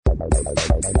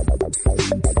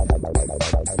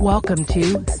Welcome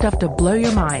to Stuff to Blow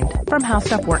Your Mind from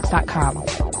HowStuffWorks.com.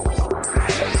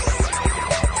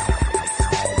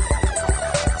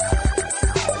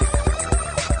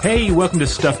 Hey, welcome to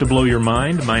Stuff to Blow Your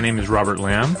Mind. My name is Robert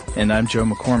Lamb. And I'm Joe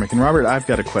McCormick. And Robert, I've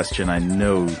got a question I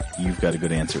know you've got a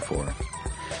good answer for.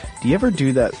 Do you ever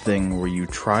do that thing where you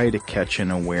try to catch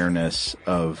an awareness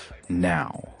of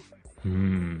now?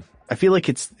 I feel like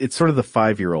it's sort of the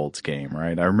 5-year-old's game,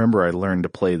 right? I remember I learned to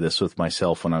play this with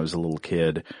myself when I was a little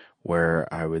kid,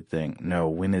 where I would think, no,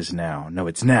 when is now? No,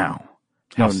 it's now.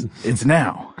 No, it's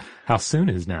now. How soon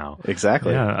is now?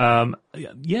 Exactly. Yeah.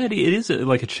 It is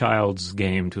like a child's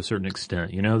game to a certain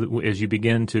extent. You know, as you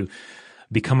begin to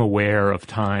become aware of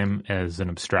time as an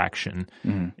abstraction,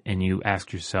 and you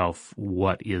ask yourself,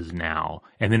 what is now?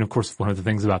 And then, of course, one of the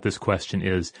things about this question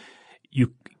is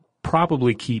you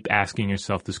probably keep asking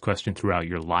yourself this question throughout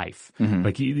your life.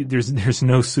 Like there's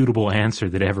no suitable answer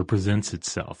that ever presents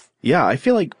itself. Yeah, I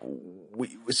feel like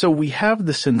we have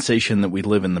the sensation that we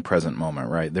live in the present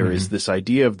moment, right? There is this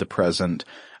idea of the present.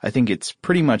 I think it's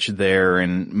pretty much there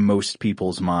in most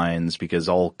people's minds because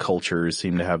all cultures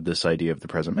seem to have this idea of the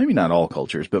present. Maybe not all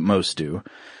cultures, but most do.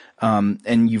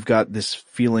 And you've got this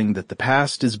feeling that the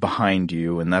past is behind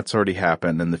you and that's already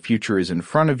happened and the future is in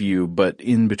front of you, but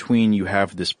in between you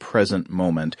have this present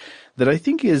moment that I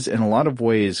think is in a lot of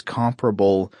ways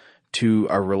comparable to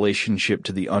our relationship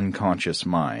to the unconscious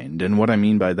mind. And what I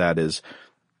mean by that is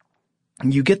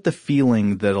you get the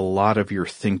feeling that a lot of your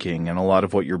thinking and a lot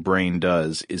of what your brain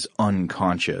does is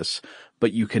unconscious,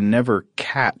 but you can never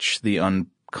catch the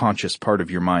unconscious part of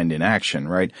your mind in action,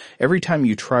 right? Every time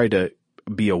you try to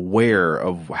be aware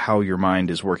of how your mind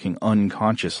is working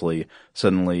unconsciously,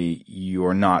 suddenly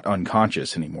you're not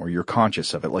unconscious anymore. You're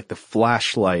conscious of it. Like the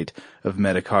flashlight of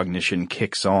metacognition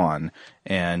kicks on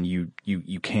and you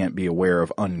can't be aware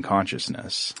of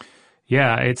unconsciousness.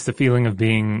 Yeah, it's the feeling of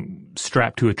being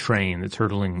strapped to a train that's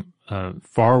hurtling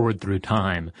forward through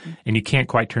time, and you can't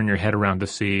quite turn your head around to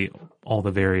see all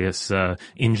the various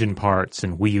engine parts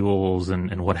and wheels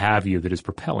and what have you that is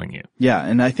propelling you. Yeah,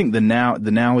 and I think the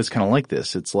now is kind of like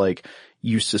this. It's like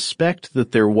you suspect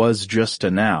that there was just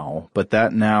a now, but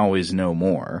that now is no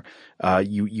more.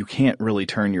 You can't really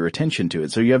turn your attention to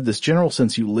it. So you have this general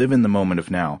sense you live in the moment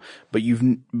of now, but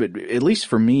at least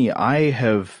for me, I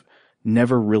have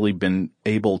never really been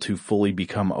able to fully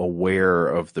become aware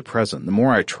of the present. The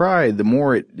more I try, the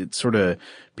more it sort of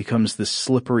becomes this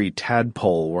slippery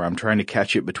tadpole where I'm trying to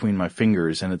catch it between my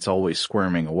fingers and it's always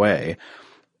squirming away.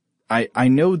 I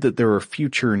know that there are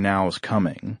future nows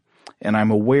coming, and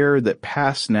I'm aware that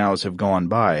past nows have gone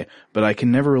by, but I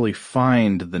can never really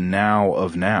find the now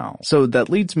of now. So that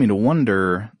leads me to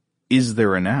wonder, is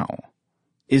there a now?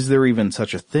 Is there even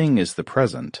such a thing as the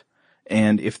present?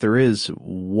 And if there is,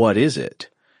 what is it?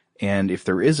 And if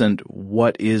there isn't,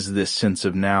 what is this sense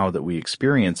of now that we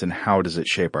experience and how does it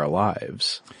shape our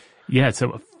lives? Yeah, it's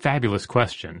a fabulous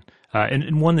question.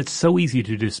 And one that's so easy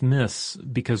to dismiss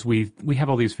because we have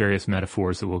all these various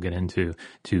metaphors that we'll get into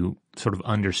to sort of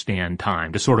understand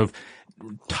time, to sort of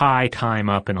tie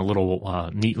time up in a little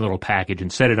neat little package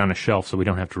and set it on a shelf so we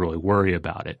don't have to really worry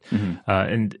about it.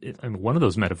 And one of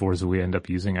those metaphors that we end up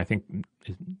using, I think,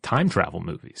 is time travel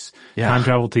movies, time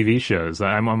travel TV shows.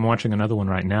 I'm watching another one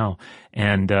right now,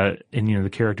 and you know the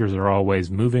characters are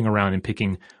always moving around and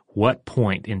picking what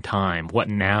point in time, what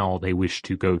now they wish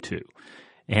to go to,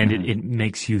 and it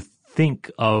makes you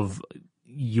think of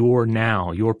your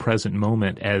now, your present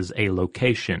moment as a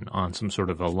location on some sort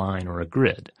of a line or a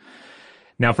grid.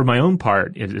 Now, for my own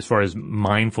part, as far as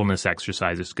mindfulness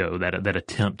exercises go, that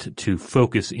attempt to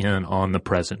focus in on the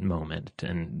present moment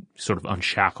and sort of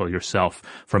unshackle yourself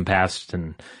from past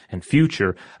and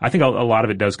future, I think a lot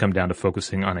of it does come down to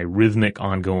focusing on a rhythmic,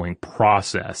 ongoing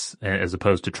process as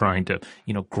opposed to trying to,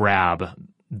 grab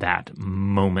that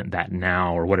moment, that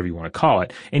now, or whatever you want to call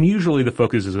it. And usually the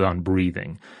focus is on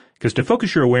breathing. Because to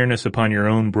focus your awareness upon your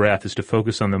own breath is to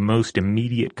focus on the most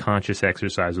immediate conscious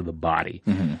exercise of the body.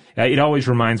 It always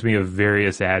reminds me of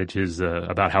various adages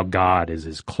about how God is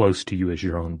as close to you as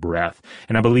your own breath.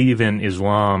 And I believe in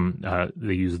Islam,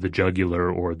 they use the jugular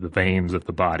or the veins of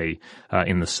the body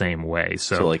in the same way.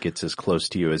 So like it's as close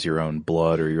to you as your own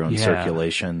blood or your own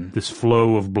circulation. This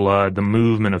flow of blood, the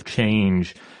movement of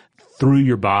change through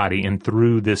your body and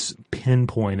through this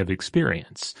pinpoint of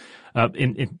experience.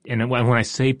 And when I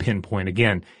say pinpoint,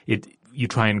 again, you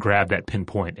try and grab that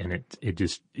pinpoint and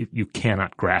you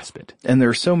cannot grasp it. And there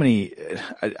are so many,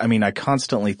 I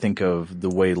constantly think of the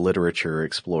way literature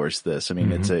explores this.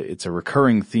 It's a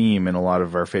recurring theme in a lot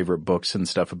of our favorite books and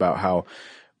stuff about how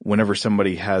whenever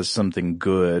somebody has something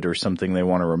good or something they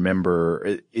want to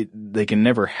remember, they can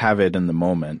never have it in the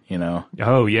moment, you know?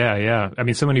 Oh, yeah, yeah. I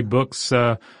mean, so many books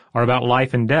are about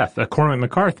life and death. Cormac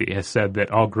McCarthy has said that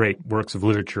all great works of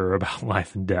literature are about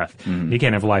life and death. You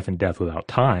can't have life and death without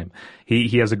time.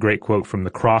 He has a great quote from The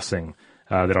Crossing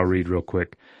that I'll read real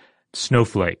quick.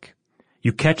 Snowflake.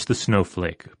 You catch the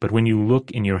snowflake, but when you look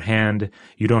in your hand,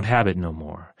 you don't have it no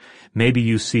more. Maybe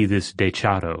you see this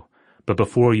dechado, but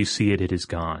before you see it, it is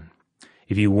gone.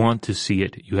 If you want to see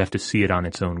it, you have to see it on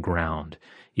its own ground.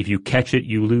 If you catch it,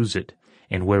 you lose it,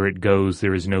 and where it goes,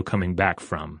 there is no coming back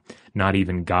from. Not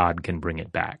even God can bring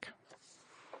it back.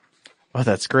 Oh,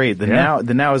 that's great. The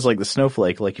now is like the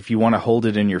snowflake. Like if you want to hold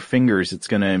it in your fingers, it's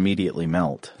going to immediately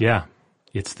melt. Yeah.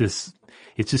 It's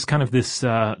just kind of this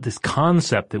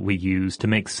concept that we use to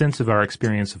make sense of our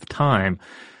experience of time.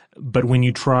 But when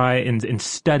you try and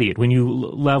study it, when you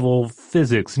level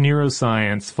physics,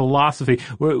 neuroscience, philosophy,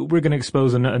 we're going to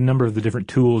expose a number of the different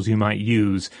tools you might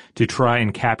use to try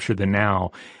and capture the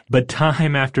now. But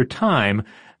time after time,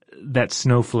 that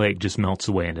snowflake just melts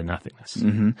away into nothingness.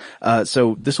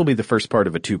 So this will be the first part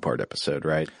of a 2-part episode,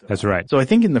 right? That's right. So I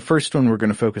think in the first one, we're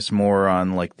going to focus more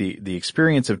on like the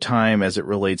experience of time as it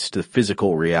relates to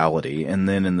physical reality. And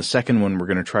then in the second one, we're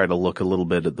going to try to look a little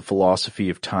bit at the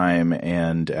philosophy of time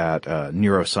and at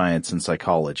neuroscience and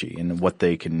psychology and what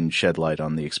they can shed light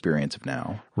on the experience of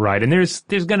now. Right. And there's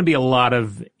going to be a lot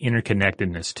of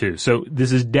interconnectedness too. So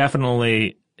this is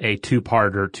definitely a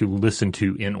 2-parter to listen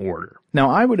to in order.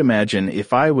 Now, I would imagine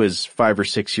if I was 5 or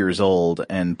 6 years old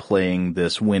and playing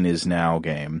this When Is Now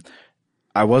game,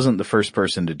 I wasn't the first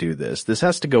person to do this. This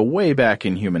has to go way back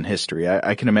in human history.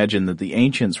 I can imagine that the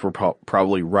ancients were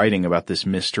probably writing about this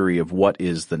mystery of what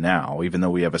is the now, even though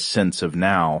we have a sense of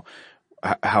now.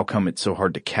 How come it's so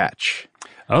hard to catch?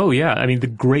 Oh, yeah. I mean, the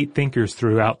great thinkers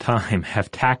throughout time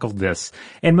have tackled this,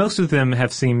 and most of them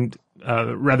have seemed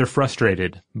rather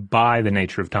frustrated by the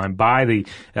nature of time, by the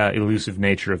elusive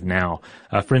nature of now.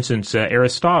 For instance,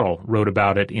 Aristotle wrote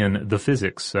about it in The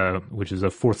Physics, which is a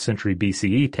 4th century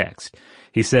BCE text.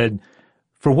 He said,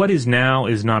 "For what is now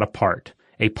is not a part.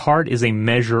 A part is a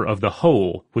measure of the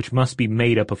whole, which must be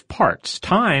made up of parts.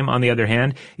 Time, on the other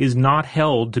hand, is not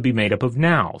held to be made up of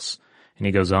nows." And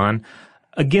he goes on,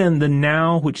 "Again, the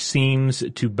now which seems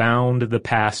to bound the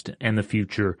past and the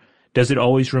future, does it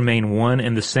always remain one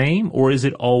and the same, or is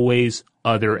it always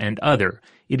other and other?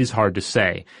 It is hard to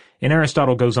say." And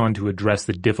Aristotle goes on to address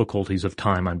the difficulties of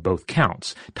time on both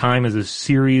counts. Time is a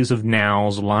series of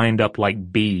nows lined up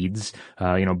like beads,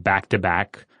 back to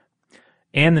back,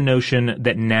 and the notion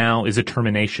that now is a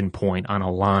termination point on a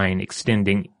line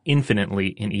extending infinitely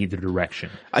in either direction.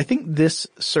 I think this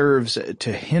serves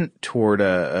to hint toward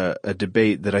a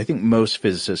debate that I think most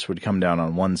physicists would come down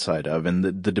on one side of, and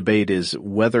the debate is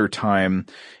whether time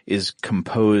is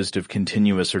composed of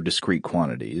continuous or discrete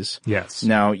quantities. Yes.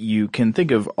 Now, you can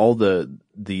think of all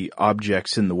the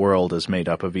objects in the world as made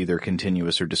up of either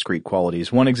continuous or discrete qualities.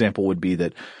 One example would be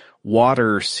that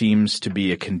water seems to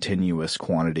be a continuous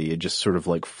quantity. It just sort of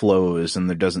like flows and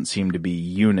there doesn't seem to be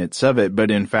units of it. But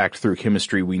in fact, through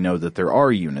chemistry, we know that there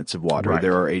are units of water. Right.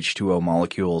 There are H2O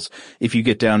molecules. If you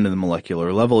get down to the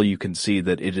molecular level, you can see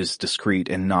that it is discrete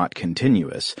and not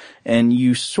continuous. And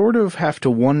you sort of have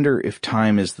to wonder if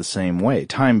time is the same way.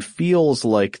 Time feels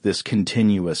like this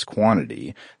continuous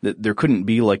quantity. That there couldn't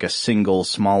be like a single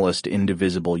smallest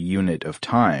indivisible unit of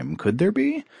time. Could there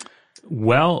be?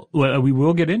 Well, we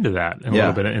will get into that in a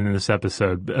little bit in this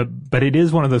episode, but it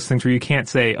is one of those things where you can't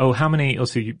say,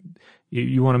 so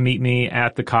you want to meet me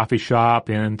at the coffee shop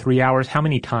in 3 hours? How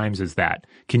many times is that?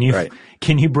 Can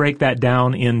you break that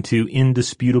down into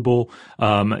indisputable,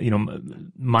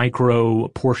 micro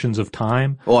portions of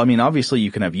time? Well, I mean, obviously you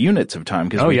can have units of time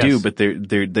because do, but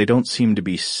they don't seem to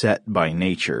be set by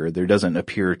nature. There doesn't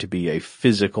appear to be a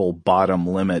physical bottom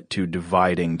limit to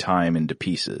dividing time into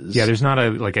pieces. Yeah, there's not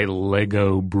a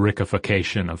Lego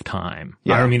brickification of time.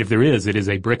 Yeah. I mean, if there is, it is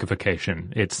a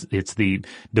brickification. It's the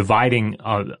dividing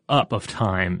up of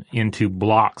time into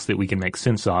blocks that we can make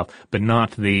sense of, but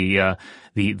not the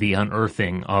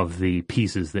unearthing of the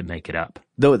pieces that make it up.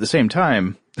 Though at the same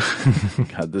time,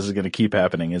 God, this is going to keep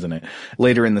happening, isn't it?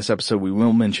 Later in this episode, we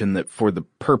will mention that for the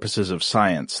purposes of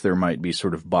science, there might be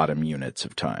sort of bottom units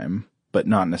of time, but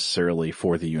not necessarily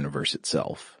for the universe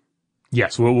itself.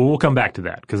 Yes, we'll come back to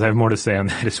that because I have more to say on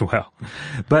that as well.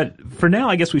 But for now,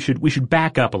 I guess we should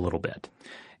back up a little bit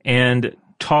and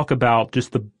talk about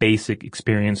just the basic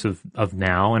experience of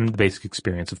now and the basic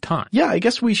experience of time. Yeah, I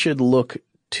guess we should look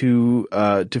to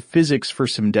physics for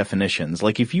some definitions.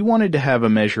 Like if you wanted to have a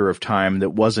measure of time that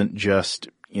wasn't just,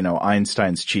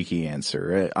 Einstein's cheeky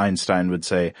answer. Einstein would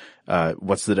say,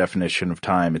 what's the definition of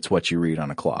time? It's what you read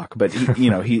on a clock. But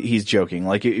he's joking.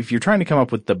 Like, if you're trying to come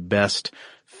up with the best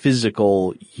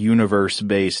physical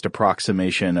universe-based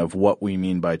approximation of what we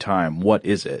mean by time, what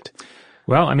is it?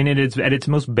 Well, I mean, it is at its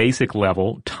most basic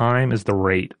level, time is the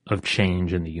rate of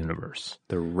change in the universe.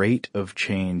 The rate of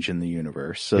change in the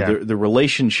universe. So the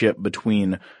relationship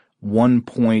between one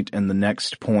point and the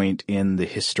next point in the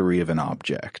history of an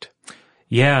object.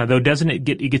 Yeah, though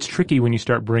it gets tricky when you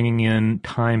start bringing in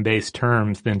time-based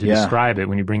terms then to describe it,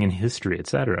 when you bring in history, et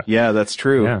cetera. Yeah, that's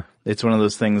true. Yeah. It's one of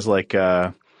those things like,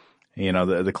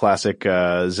 the classic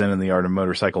Zen and the Art of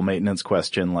Motorcycle Maintenance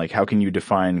question, like, how can you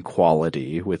define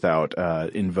quality without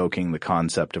invoking the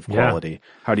concept of quality? Yeah.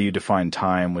 How do you define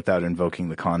time without invoking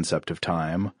the concept of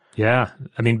time? Yeah.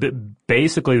 I mean,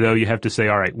 basically, though, you have to say,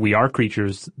 all right, we are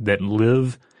creatures that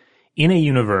live in a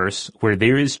universe where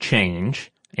there is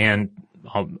change, and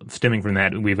stemming from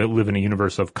that, we live in a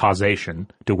universe of causation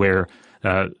to where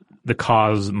the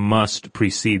cause must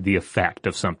precede the effect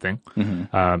of something,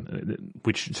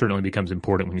 which certainly becomes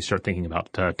important when you start thinking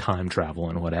about time travel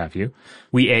and what have you.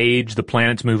 We age, the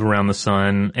planets move around the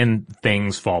sun, and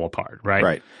things fall apart, right?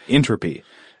 Right. Entropy.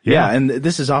 Yeah, and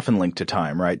this is often linked to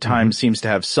time, right? Time seems to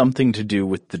have something to do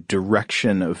with the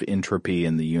direction of entropy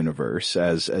in the universe.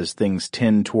 As things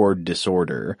tend toward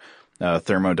disorder,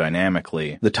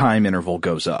 thermodynamically, the time interval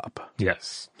goes up.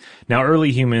 Yes. Now,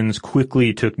 early humans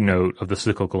quickly took note of the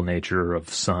cyclical nature of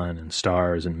sun and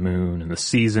stars and moon and the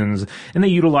seasons, and they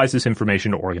utilized this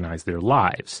information to organize their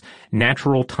lives.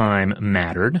 Natural time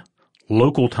mattered.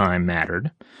 Local time mattered.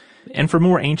 And for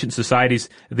more ancient societies,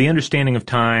 the understanding of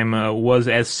time was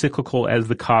as cyclical as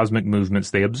the cosmic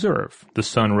movements they observe. The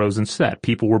sun rose and set.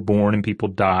 People were born and people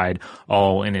died,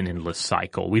 all in an endless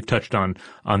cycle. We've touched on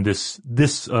this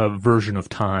version of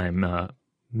time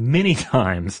many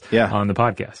times on the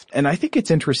podcast. And I think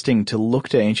it's interesting to look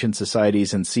to ancient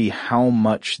societies and see how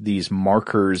much these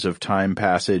markers of time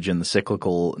passage and the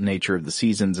cyclical nature of the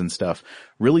seasons and stuff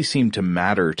really seem to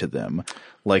matter to them.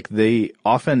 Like, they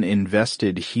often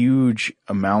invested huge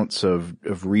amounts of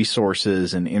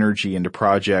resources and energy into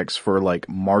projects for, like,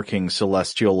 marking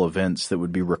celestial events that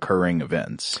would be recurring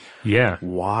events. Yeah.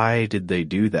 Why did they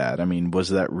do that? I mean, was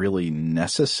that really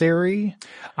necessary?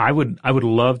 I would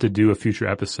love to do a future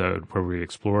episode where we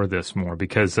explore this more,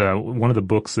 because one of the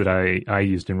books that I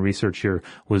used in research here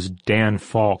was Dan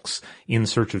Falk's In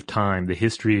Search of Time, The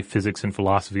History, Physics, and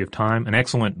Philosophy of Time, an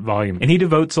excellent volume. And he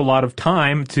devotes a lot of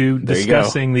time to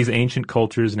discussing these ancient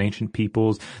cultures and ancient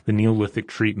peoples, the Neolithic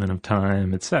treatment of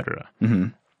time, etc. Mm-hmm.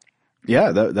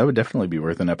 Yeah, that would definitely be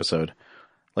worth an episode.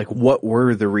 Like, what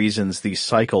were the reasons these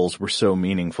cycles were so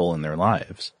meaningful in their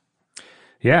lives?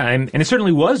 Yeah, and it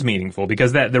certainly was meaningful,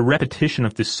 because the repetition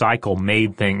of this cycle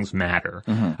made things matter.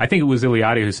 I think it was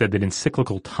Eliade who said that in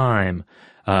cyclical time,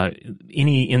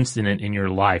 any incident in your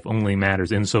life only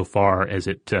matters insofar as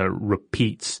it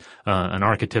repeats an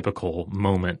archetypical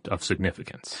moment of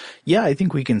significance. Yeah, I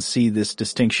think we can see this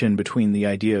distinction between the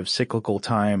idea of cyclical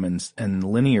time and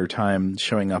linear time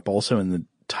showing up also in the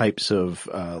types of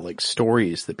like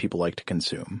stories that people like to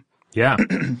consume. Yeah.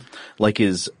 Like,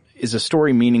 is a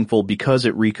story meaningful because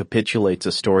it recapitulates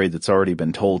a story that's already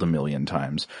been told a million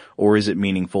times? Or is it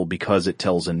meaningful because it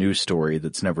tells a new story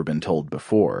that's never been told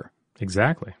before?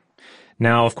 Exactly.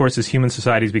 Now, of course, as human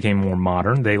societies became more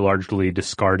modern, they largely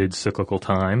discarded cyclical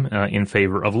time in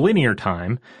favor of linear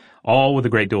time, all with a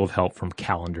great deal of help from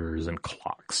calendars and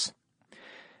clocks.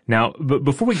 Now,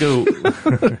 before we go...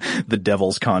 The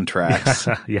devil's contracts.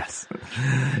 Yes.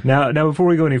 Now, before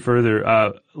we go any further,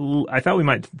 I thought we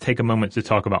might take a moment to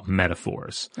talk about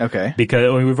metaphors. Okay.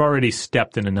 Because we've already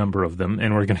stepped in a number of them,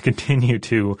 and we're going to continue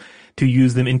to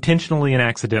use them intentionally and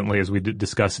accidentally as we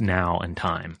discuss now and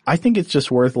time. I think it's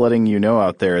just worth letting you know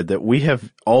out there that we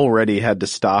have already had to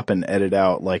stop and edit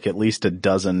out like at least a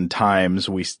dozen times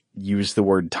we use the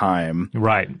word time.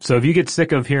 Right. So if you get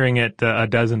sick of hearing it a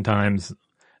dozen times,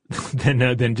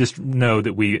 then just know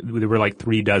that there were like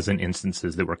 36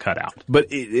 instances that were cut out. But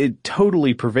it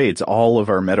totally pervades all of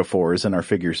our metaphors and our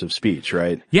figures of speech,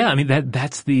 right? Yeah, I mean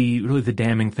that's really the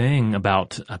damning thing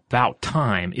about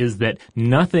time, is that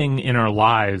nothing in our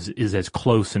lives is as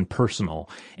close and personal,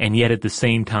 and yet at the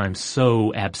same time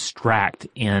so abstract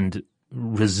and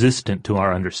resistant to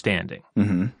our understanding.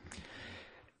 Mm-hmm.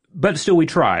 But still we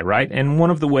try, right? And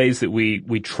one of the ways that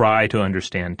we try to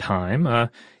understand time,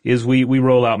 is we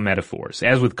roll out metaphors.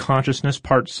 As with consciousness,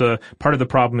 part of the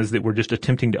problem is that we're just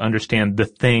attempting to understand the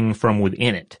thing from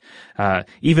within it.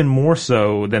 Even more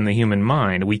so than the human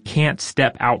mind, we can't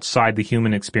step outside the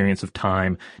human experience of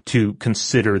time to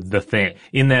consider the thing.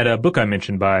 In that book I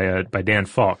mentioned by Dan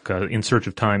Falk, In Search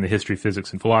of Time, The History,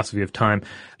 Physics, and Philosophy of Time,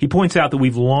 he points out that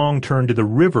we've long turned to the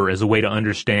river as a way to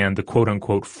understand the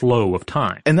quote-unquote flow of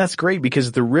time. And that's great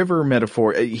because the river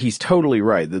metaphor, he's totally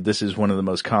right that this is one of the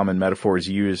most common metaphors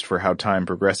used for how time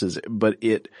progresses, but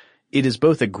it is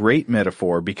both a great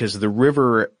metaphor because the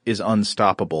river is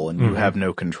unstoppable and you have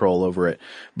no control over it,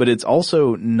 but it's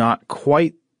also not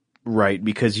quite right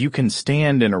because you can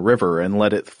stand in a river and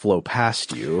let it flow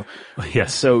past you.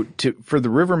 Yes. So for the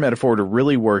river metaphor to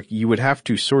really work, you would have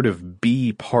to sort of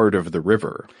be part of the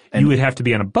river. And you would have to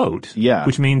be on a boat. Yeah.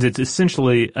 Which means it's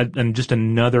essentially just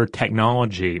another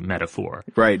technology metaphor.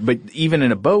 Right. But even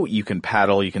in a boat, you can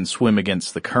paddle, you can swim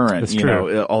against the current, That's you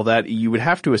true. know, all that. You would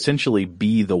have to essentially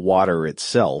be the water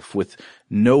itself with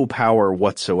no power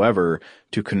whatsoever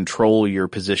to control your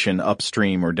position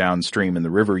upstream or downstream in the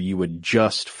river. You would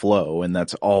just flow, and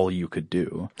that's all you could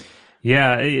do.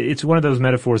 Yeah, it's one of those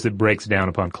metaphors that breaks down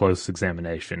upon close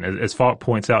examination. As Falk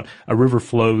points out, a river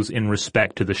flows in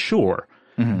respect to the shore.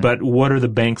 But what are the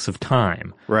banks of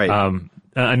time? Right.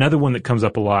 Another one that comes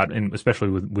up a lot, and especially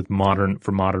with modern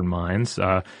minds,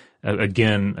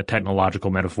 again, a technological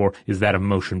metaphor, is that of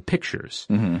motion pictures.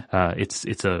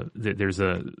 There's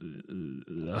a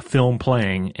film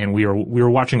playing, and we are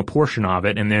watching a portion of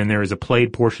it, and then there is a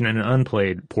played portion and an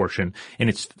unplayed portion, and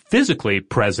it's physically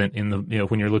present in the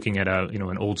when you're looking at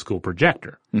an old school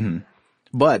projector.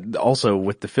 But also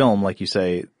with the film, like you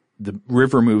say, the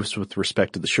river moves with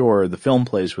respect to the shore, the film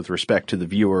plays with respect to the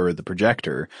viewer or the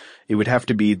projector. It would have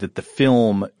to be that the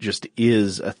film just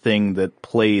is a thing that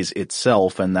plays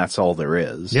itself, and that's all there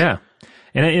is. Yeah.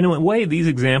 And in a way, these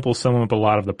examples sum up a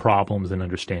lot of the problems in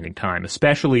understanding time,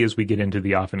 especially as we get into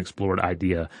the often explored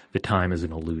idea that time is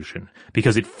an illusion.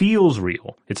 Because it feels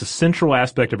real. It's a central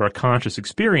aspect of our conscious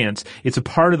experience. It's a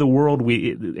part of the world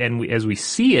as we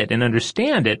see it and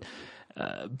understand it.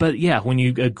 But yeah, when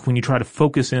you try to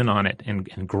focus in on it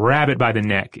and grab it by the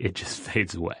neck, it just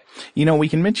fades away. You know, we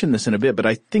can mention this in a bit, but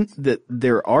I think that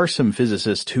there are some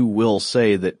physicists who will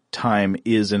say that time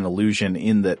is an illusion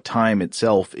in that time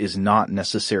itself is not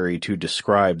necessary to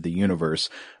describe the universe.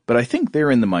 But I think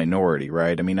they're in the minority,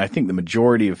 right? I mean, I think the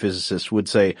majority of physicists would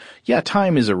say, yeah,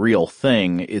 time is a real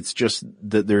thing. It's just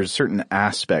that there's certain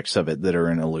aspects of it that are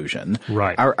an illusion.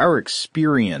 Right. Our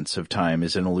experience of time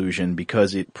is an illusion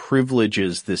because it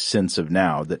privileges this sense of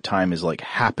now, that time is like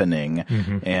happening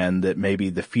and that maybe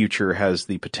the future has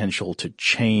the potential to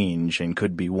change and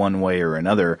could be one way or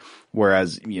another.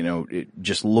 Whereas,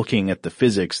 just looking at the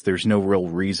physics, there's no real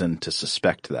reason to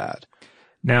suspect that.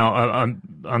 Now,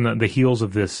 on the heels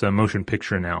of this motion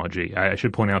picture analogy, I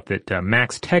should point out that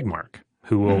Max Tegmark,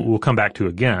 who we'll come back to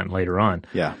again later on.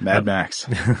 Yeah, Mad Max.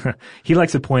 He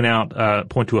likes to point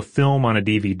to a film on a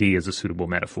DVD as a suitable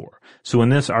metaphor. So in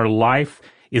this, our life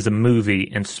is a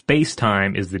movie and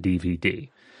space-time is the DVD.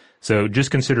 So just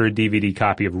consider a DVD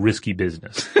copy of Risky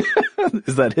Business.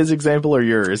 Is that his example or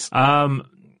yours?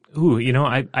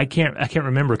 I can't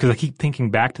remember because I keep thinking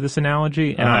back to this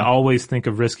analogy and I always think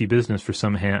of Risky Business for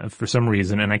some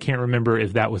reason, and I can't remember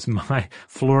if that was my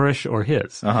flourish or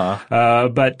his.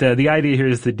 But the idea here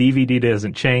is the DVD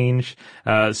doesn't change,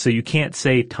 so you can't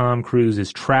say Tom Cruise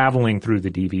is traveling through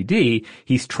the DVD.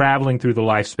 He's traveling through the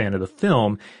lifespan of the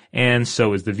film, and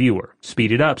so is the viewer.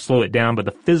 Speed it up, slow it down, but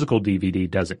the physical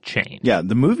DVD doesn't change. Yeah,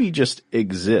 the movie just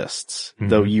exists,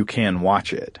 though you can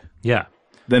watch it. Yeah.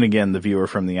 Then again, the viewer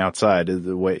from the outside,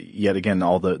 yet again,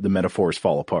 all the metaphors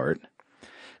fall apart.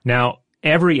 Now,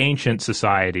 every ancient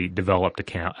society developed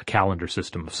a calendar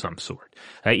system of some sort.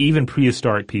 Even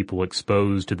prehistoric people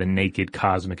exposed to the naked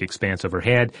cosmic expanse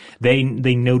overhead, they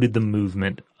noted the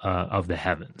movement of the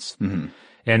heavens.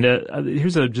 And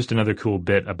here's just another cool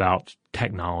bit about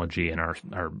technology and our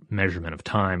measurement of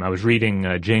time. I was reading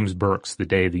James Burke's The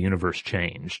Day the Universe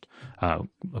Changed,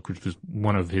 which was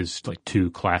one of his two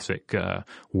classic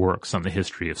works on the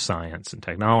history of science and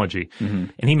technology.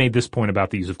 And he made this point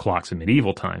about the use of clocks in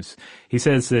medieval times. He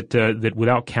says that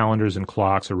without calendars and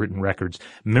clocks or written records,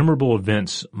 memorable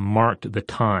events marked the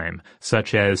time,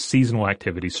 such as seasonal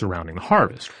activities surrounding the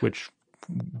harvest, which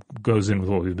goes in with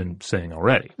what we've been saying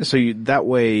already. So that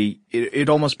way, it'd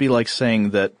almost be like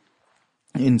saying that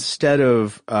instead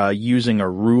of using a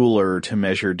ruler to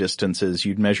measure distances,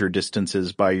 you'd measure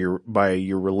distances by your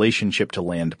relationship to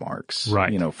landmarks.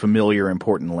 Right. Familiar,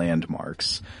 important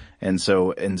landmarks. And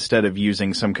so instead of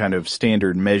using some kind of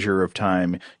standard measure of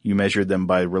time, you measure them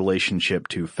by relationship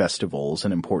to festivals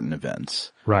and important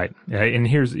events. Right. And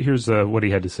here's what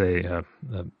he had to say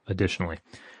additionally.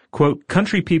 Quote,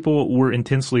 country people were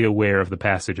intensely aware of the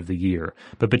passage of the year,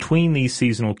 but between these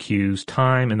seasonal cues,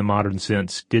 time in the modern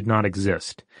sense did not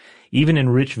exist. Even in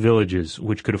rich villages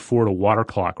which could afford a water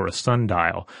clock or a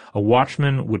sundial, a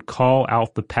watchman would call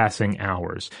out the passing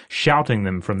hours, shouting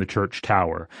them from the church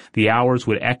tower. The hours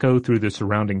would echo through the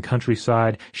surrounding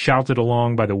countryside, shouted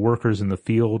along by the workers in the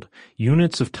field.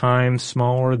 Units of time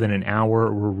smaller than an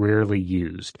hour were rarely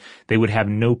used. They would have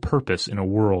no purpose in a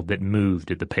world that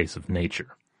moved at the pace of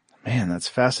nature. Man, that's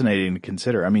fascinating to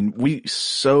consider. I mean, we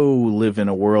so live in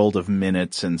a world of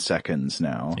minutes and seconds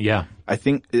now. Yeah. I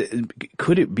think,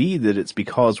 could it be that it's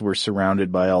because we're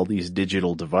surrounded by all these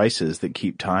digital devices that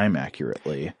keep time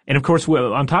accurately? And of course,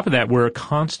 on top of that, we're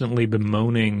constantly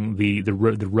bemoaning the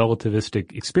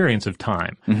relativistic experience of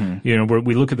time. Mm-hmm. You know, where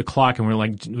we look at the clock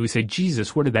and we say,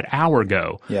 Jesus, where did that hour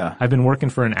go? Yeah. I've been working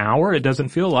for an hour. It doesn't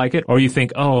feel like it. Or you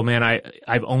think, oh man,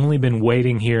 I've only been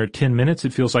waiting here 10 minutes.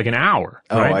 It feels like an hour.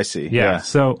 Right? Oh, I see. Yeah.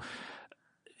 So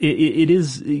it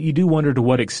is, you do wonder to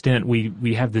what extent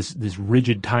we have this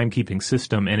rigid timekeeping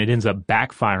system, and it ends up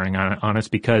backfiring on us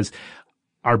because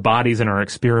our bodies and our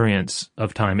experience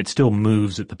of time, it still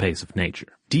moves at the pace of nature.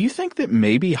 Do you think that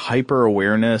maybe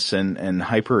hyper-awareness and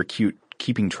hyper-acute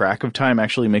keeping track of time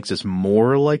actually makes us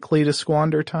more likely to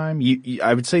squander time?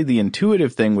 I would say the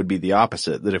intuitive thing would be the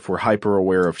opposite, that if we're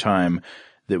hyper-aware of time,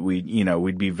 that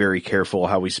we'd be very careful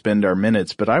how we spend our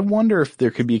minutes. But I wonder if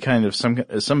there could be kind of some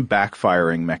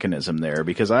backfiring mechanism there,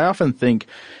 because I often think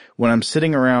when I'm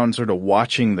sitting around sort of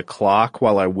watching the clock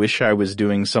while I wish I was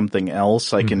doing something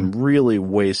else, I can really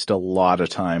waste a lot of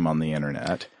time on the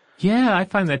internet. Yeah, I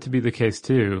find that to be the case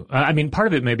too. I mean, part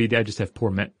of it may be I just have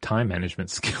poor time management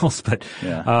skills, but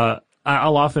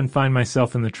I'll often find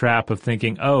myself in the trap of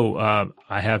thinking,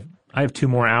 I have 2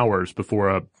 more hours before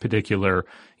a particular,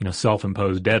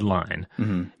 self-imposed deadline.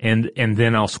 Mm-hmm. And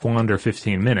then I'll squander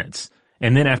 15 minutes.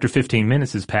 And then after 15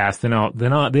 minutes has passed, then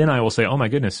I will say, oh my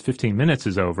goodness, 15 minutes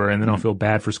is over, and then I'll feel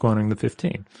bad for squandering the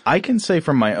 15. I can say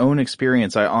from my own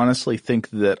experience, I honestly think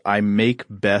that I make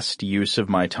best use of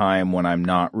my time when I'm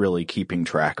not really keeping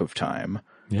track of time.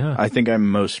 Yeah. I think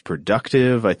I'm most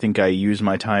productive. I think I use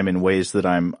my time in ways that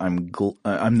I'm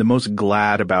the most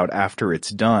glad about after it's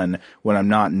done, when I'm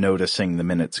not noticing the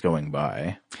minutes going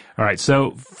by. All right.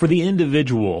 So for the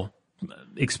individual,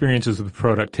 experiences with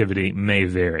productivity may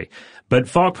vary. But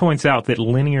Falk points out that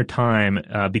linear time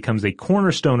becomes a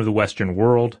cornerstone of the Western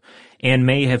world and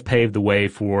may have paved the way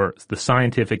for the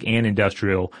scientific and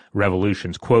industrial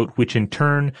revolutions, quote, which in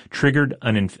turn triggered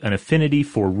an affinity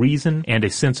for reason and a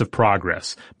sense of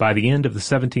progress. By the end of the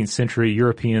 17th century,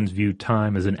 Europeans viewed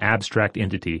time as an abstract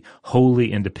entity,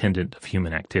 wholly independent of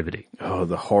human activity. Oh,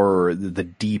 the horror, the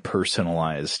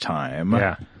depersonalized time.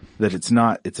 Yeah. That it's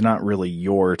not really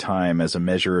your time as a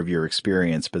measure of your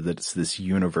experience, but that it's this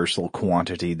universal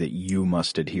quantity that you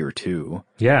must adhere to.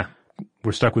 Yeah.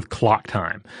 We're stuck with clock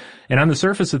time. And on the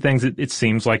surface of things, it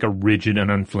seems like a rigid and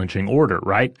unflinching order,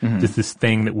 right? Mm-hmm. Just this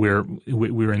thing that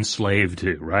we're enslaved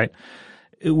to, right?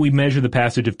 We measure the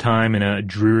passage of time in a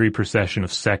dreary procession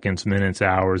of seconds, minutes,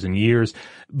 hours, and years.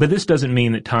 But this doesn't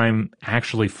mean that time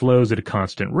actually flows at a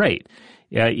constant rate.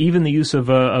 Even the use of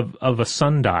a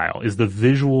sundial is the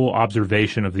visual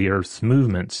observation of the Earth's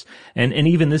movements. And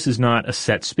even this is not a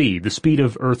set speed. The speed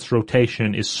of Earth's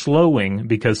rotation is slowing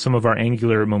because some of our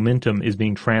angular momentum is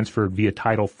being transferred via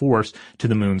tidal force to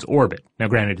the moon's orbit. Now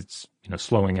granted, it's,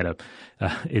 slowing at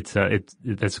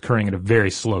that's occurring at a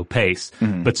very slow pace.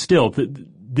 Mm-hmm. But still,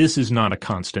 this is not a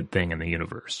constant thing in the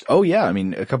universe. Oh yeah. I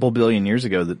mean, a couple billion years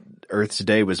ago, the Earth's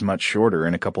day was much shorter.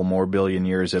 In a couple more billion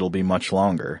years, it'll be much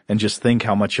longer. And just think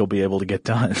how much you'll be able to get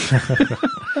done.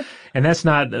 And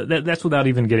that's without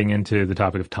even getting into the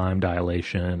topic of time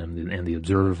dilation and the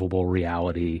observable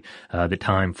reality, that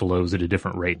time flows at a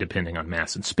different rate depending on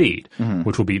mass and speed, mm-hmm.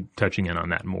 which we'll be touching in on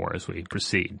that more as we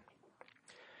proceed.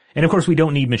 And of course, we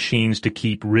don't need machines to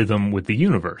keep rhythm with the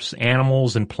universe.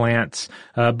 Animals and plants,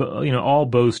 all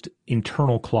boast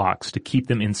internal clocks to keep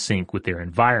them in sync with their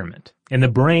environment. And the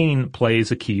brain plays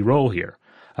a key role here.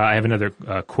 I have another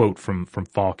quote from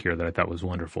Falk here that I thought was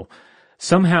wonderful.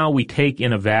 Somehow we take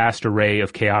in a vast array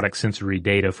of chaotic sensory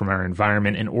data from our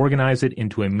environment and organize it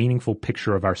into a meaningful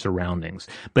picture of our surroundings.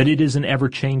 But it is an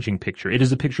ever-changing picture. It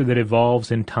is a picture that evolves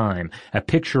in time, a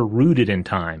picture rooted in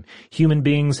time. Human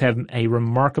beings have a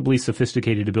remarkably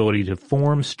sophisticated ability to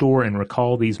form, store, and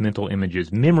recall these mental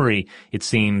images. Memory, it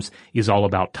seems, is all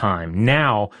about time.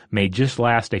 Now may just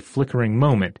last a flickering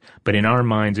moment, but in our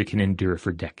minds it can endure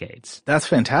for decades. That's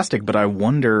fantastic, but I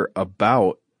wonder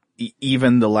about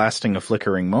even the lasting a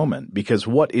flickering moment, because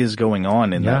what is going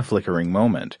on in that flickering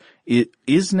moment? It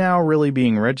is now really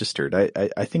being registered.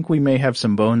 I think we may have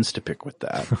some bones to pick with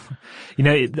that.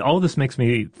 All this makes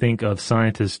me think of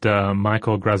scientist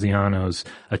Michael Graziano's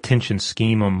attention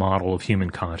schema model of human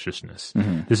consciousness.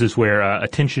 Mm-hmm. This is where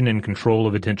attention and control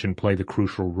of attention play the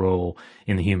crucial role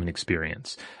in the human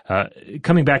experience.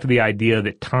 Coming back to the idea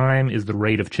that time is the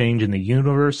rate of change in the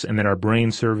universe and that our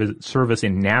brains serve us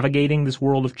in navigating this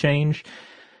world of change,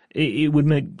 it would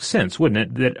make sense,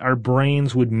 wouldn't it, that our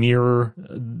brains would mirror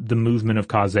the movement of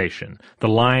causation. The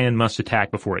lion must attack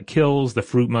before it kills, the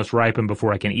fruit must ripen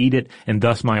before I can eat it, and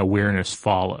thus my awareness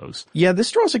follows. Yeah,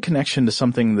 this draws a connection to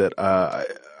something that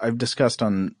I've discussed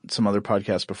on some other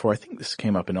podcasts before. I think this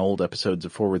came up in old episodes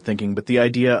of Forward Thinking, but the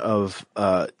idea of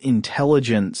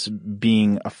intelligence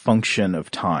being a function of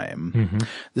time. Mm-hmm.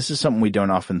 This is something we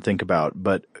don't often think about,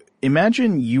 but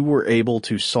imagine you were able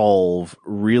to solve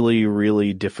really,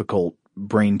 really difficult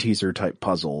brain teaser type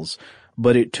puzzles,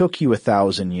 but it took you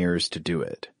 1,000 years to do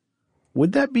it.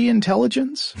 Would that be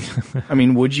intelligence? I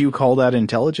mean, would you call that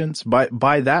intelligence?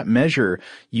 By that measure,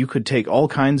 you could take all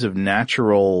kinds of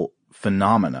natural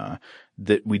phenomena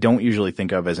that we don't usually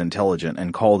think of as intelligent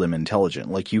and call them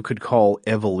intelligent. Like you could call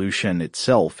evolution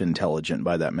itself intelligent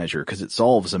by that measure because it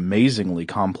solves amazingly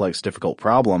complex, difficult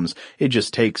problems. It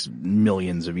just takes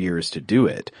millions of years to do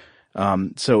it.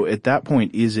 So at that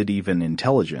point, is it even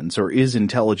intelligence, or is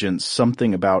intelligence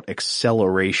something about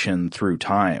acceleration through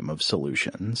time of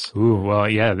solutions? Ooh, well,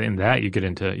 yeah, in that you get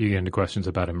into questions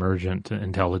about emergent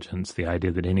intelligence, the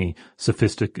idea that any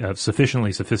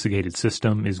sufficiently sophisticated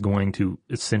system is going to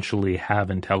essentially have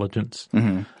intelligence,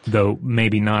 mm-hmm. though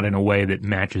maybe not in a way that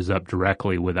matches up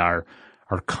directly with our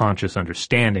conscious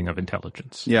understanding of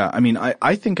intelligence. Yeah, I mean,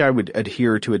 I think I would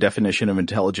adhere to a definition of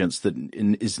intelligence that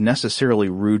is necessarily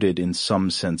rooted in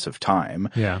some sense of time.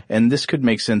 Yeah. And this could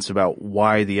make sense about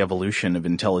why the evolution of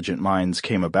intelligent minds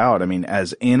came about. I mean,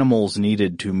 as animals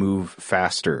needed to move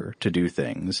faster to do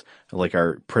things, like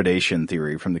our predation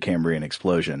theory from the Cambrian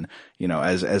explosion,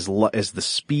 as the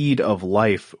speed of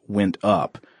life went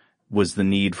up, was the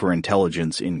need for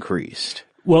intelligence increased.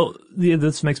 Well,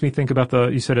 this makes me think about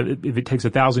you said if it takes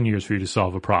 1,000 years for you to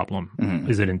solve a problem, mm-hmm.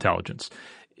 is it intelligence?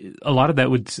 A lot of that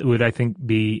would I think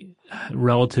be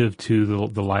relative to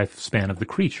the lifespan of the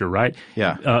creature, right?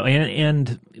 Yeah.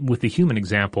 And with the human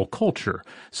example, culture.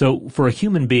 So for a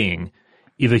human being,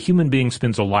 if a human being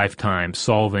spends a lifetime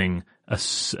solving a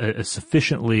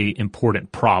sufficiently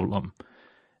important problem,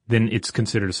 then it's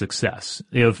considered a success.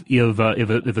 If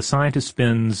a scientist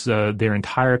spends their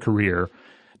entire career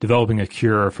developing a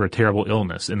cure for a terrible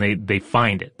illness, and they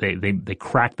find it, they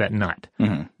crack that nut,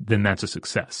 mm-hmm. then that's a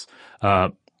success.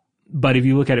 But if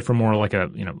you look at it from more like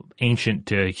a ancient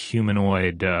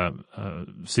humanoid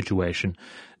situation,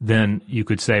 then you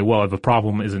could say, well, if a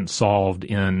problem isn't solved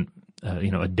in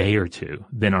a day or two,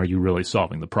 then are you really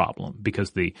solving the problem?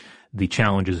 Because the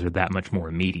challenges are that much more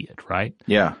immediate, right?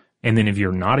 Yeah. And then if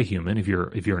you're not a human, if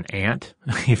you're an ant,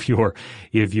 if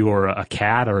you're a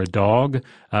cat or a dog,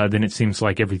 then it seems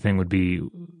like everything would be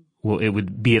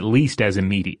at least as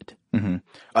immediate. Mm-hmm.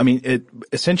 I mean,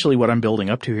 essentially what I'm building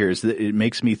up to here is that it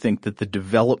makes me think that the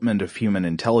development of human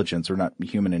intelligence, or not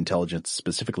human intelligence,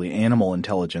 specifically animal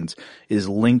intelligence, is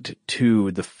linked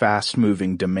to the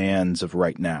fast-moving demands of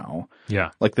right now.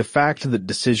 Yeah. Like the fact that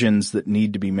decisions that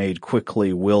need to be made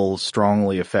quickly will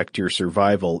strongly affect your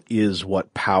survival is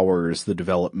what powers the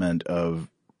development of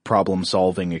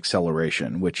problem-solving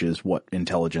acceleration, which is what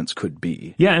intelligence could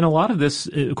be. Yeah, and a lot of this,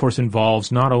 of course,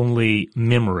 involves not only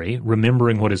memory,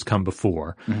 remembering what has come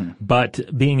before, mm-hmm. but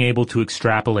being able to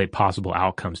extrapolate possible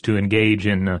outcomes, to engage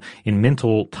in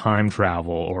mental time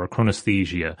travel or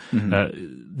chronesthesia.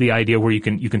 Mm-hmm. The idea where you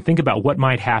can think about what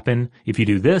might happen if you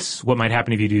do this, what might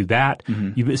happen if you do that.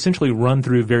 Mm-hmm. You essentially run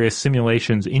through various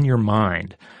simulations in your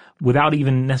mind without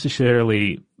even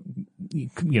necessarily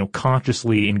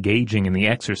consciously engaging in the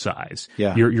exercise.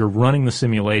 Yeah. You're running the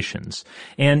simulations.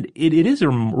 And it is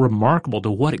remarkable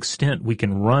to what extent we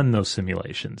can run those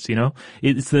simulations,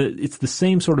 It's the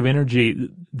same sort of energy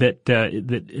that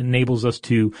enables us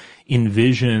to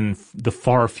envision the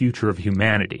far future of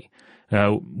humanity.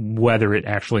 whether it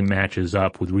actually matches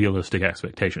up with realistic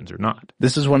expectations or not.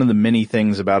 This is one of the many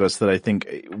things about us that I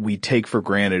think we take for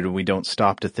granted, and we don't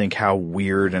stop to think how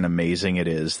weird and amazing it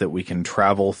is that we can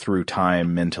travel through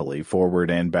time mentally,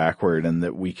 forward and backward, and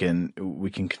that we can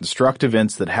construct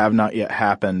events that have not yet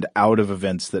happened out of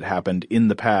events that happened in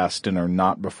the past and are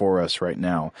not before us right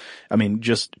now. I mean,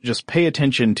 just pay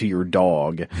attention to your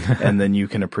dog and then you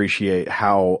can appreciate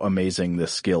how amazing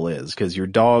this skill is, because your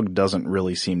dog doesn't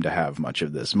really seem to have much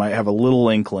of this. Might have a little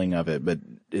inkling of it, but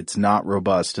it's not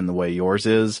robust in the way yours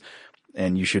is,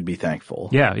 and you should be thankful.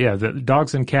 Yeah. The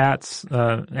dogs and cats,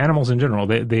 animals in general,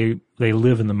 they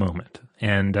live in the moment.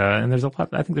 And there's a lot,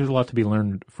 I think there's a lot to be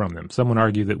learned from them. Some would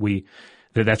argue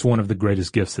that's one of the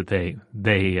greatest gifts that they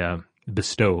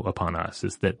bestow upon us,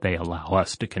 is that they allow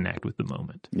us to connect with the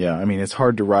moment. Yeah, I mean, it's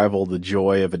hard to rival the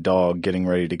joy of a dog getting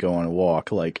ready to go on a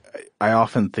walk. Like, I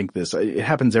often think this, it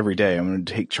happens every day. I'm going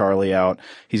to take Charlie out.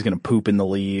 He's going to poop in the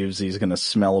leaves. He's going to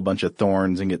smell a bunch of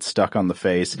thorns and get stuck on the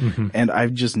face. Mm-hmm. And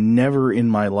I've just never in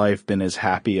my life been as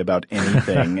happy about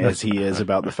anything as he is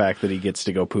about the fact that he gets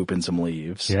to go poop in some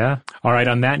leaves. Yeah. All right.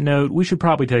 On that note, we should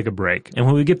probably take a break. And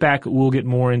when we get back, we'll get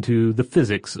more into the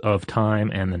physics of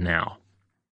time and the now.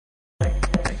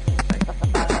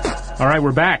 All right,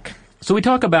 we're back. So we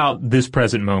talk about this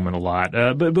present moment a lot,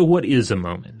 but what is a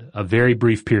moment? A very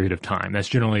brief period of time. That's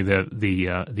generally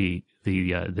the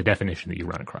definition that you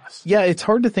run across. Yeah, it's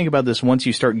hard to think about this once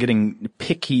you start getting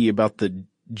picky about the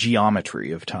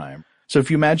geometry of time. So if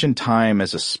you imagine time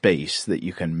as a space that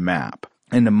you can map,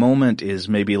 and a moment is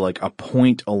maybe like a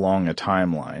point along a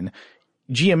timeline,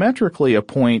 geometrically, a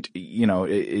point,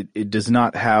 it does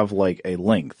not have like a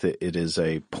length. It is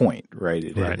a point, right?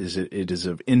 It is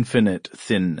of infinite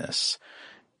thinness.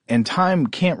 And time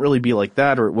can't really be like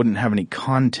that, or it wouldn't have any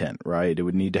content, right? It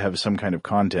would need to have some kind of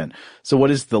content. So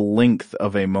what is the length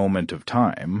of a moment of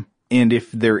time? And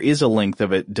if there is a length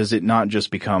of it, does it not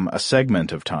just become a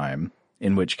segment of time?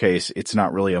 In which case, it's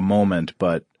not really a moment,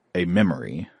 but a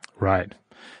memory. Right.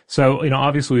 So,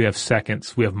 obviously we have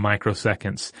seconds, we have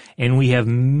microseconds, and we have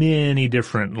many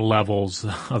different levels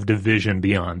of division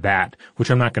beyond that, which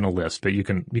I'm not going to list, but you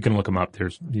can look them up.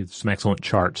 There's some excellent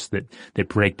charts that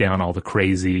break down all the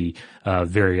crazy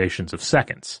variations of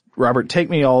seconds. Robert, take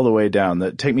me all the way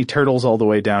down. Take me turtles all the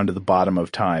way down to the bottom of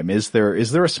time. Is there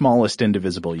a smallest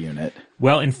indivisible unit?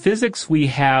 Well, in physics we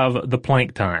have the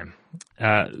Planck time.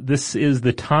 This is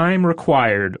the time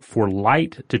required for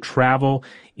light to travel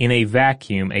in a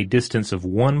vacuum a distance of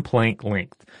 1 Planck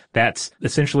length. That's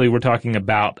essentially, we're talking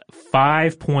about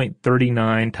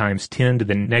 5.39 times 10 to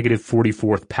the negative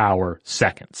 44th power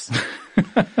seconds.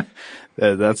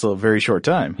 That's a very short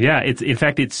time. Yeah, in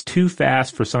fact, it's too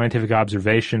fast for scientific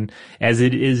observation, as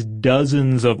it is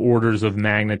dozens of orders of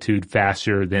magnitude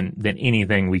faster than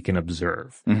anything we can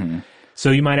observe. Mm-hmm.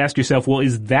 So you might ask yourself, well,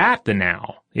 is that the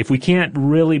now? If we can't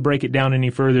really break it down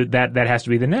any further, that has to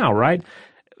be the now, right?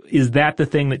 Is that the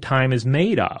thing that time is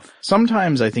made of?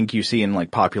 Sometimes I think you see in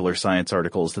like popular science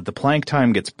articles that the Planck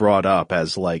time gets brought up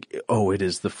as like, oh, it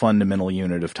is the fundamental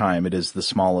unit of time. It is the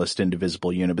smallest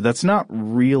indivisible unit. But that's not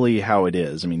really how it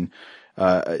is. I mean,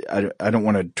 I don't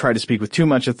want to try to speak with too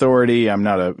much authority. I'm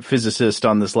not a physicist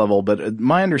on this level, but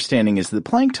my understanding is that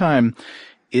Planck time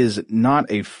is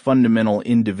not a fundamental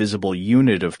indivisible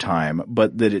unit of time,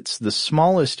 but that it's the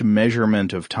smallest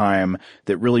measurement of time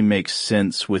that really makes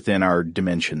sense within our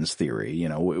dimensions theory,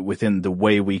 within the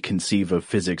way we conceive of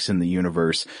physics in the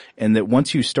universe, and that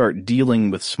once you start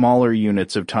dealing with smaller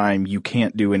units of time, you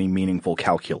can't do any meaningful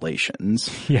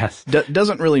calculations. Yes.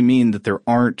 Doesn't really mean that there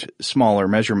aren't smaller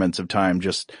measurements of time,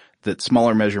 just that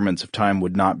smaller measurements of time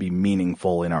would not be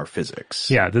meaningful in our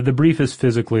physics. Yeah, the briefest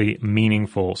physically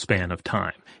meaningful span of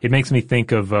time. It makes me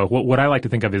think of what I like to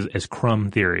think of as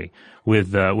crumb theory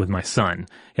with my son.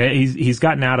 He's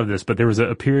gotten out of this, but there was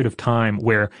a period of time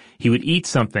where he would eat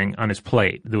something on his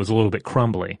plate that was a little bit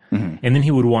crumbly, mm-hmm. and then he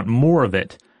would want more of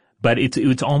it, but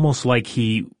it's almost like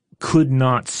he could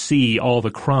not see all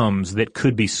the crumbs that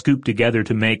could be scooped together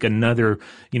to make another,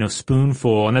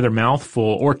 spoonful, another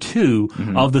mouthful or two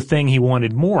mm-hmm. of the thing he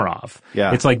wanted more of.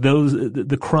 Yeah. It's like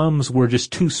the crumbs were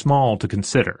just too small to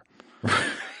consider.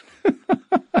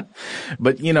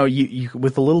 But, you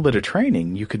with a little bit of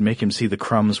training, you could make him see the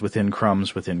crumbs within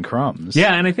crumbs within crumbs.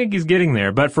 Yeah, and I think he's getting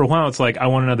there. But for a while, it's like, I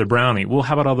want another brownie. Well,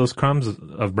 how about all those crumbs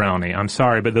of brownie? I'm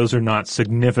sorry, but those are not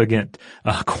significant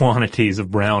quantities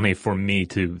of brownie for me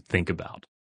to think about.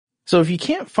 So if you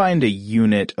can't find a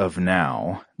unit of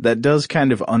now, that does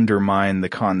kind of undermine the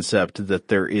concept that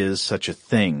there is such a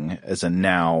thing as a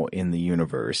now in the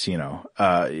universe,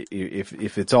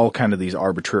 if it's all kind of these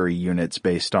arbitrary units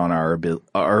based on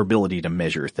our ability to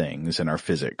measure things and our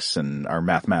physics and our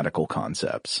mathematical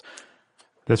concepts.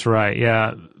 That's right.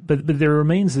 Yeah. But there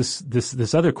remains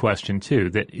this other question too,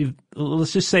 that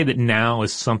let's just say that now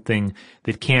is something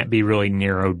that can't be really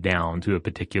narrowed down to a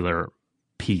particular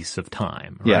piece of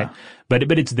time, right? Yeah.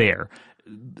 But it's there.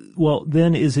 Well,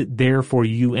 then is it there for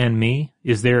you and me?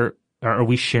 Are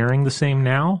we sharing the same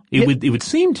now? It would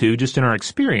seem to, just in our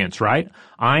experience, right?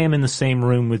 I am in the same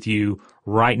room with you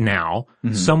right now.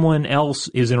 Mm-hmm. Someone else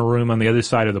is in a room on the other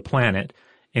side of the planet,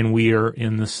 and we are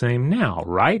in the same now,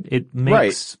 right? It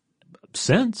makes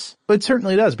sense. But it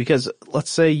certainly does, because let's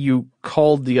say you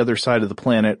called the other side of the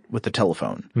planet with the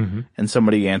telephone, mm-hmm. and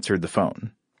somebody answered the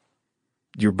phone.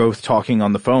 You're both talking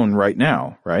on the phone right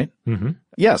now, right? Mm-hmm.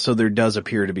 Yeah, so there does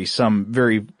appear to be some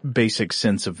very basic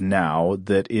sense of now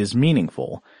that is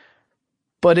meaningful.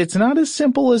 But it's not as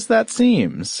simple as that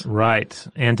seems. Right.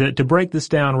 And to break this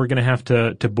down, we're going to have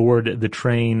to board the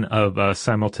train of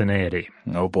simultaneity.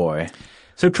 Oh boy.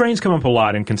 So trains come up a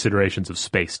lot in considerations of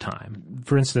space-time.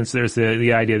 For instance, there's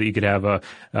the idea that you could have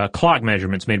clock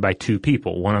measurements made by two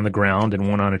people, one on the ground and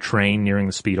one on a train nearing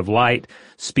the speed of light.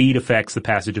 Speed affects the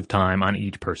passage of time on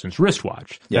each person's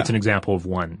wristwatch. Yeah. That's an example of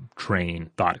one train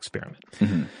thought experiment.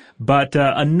 Mm-hmm. But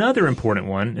another important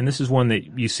one, and this is one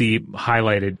that you see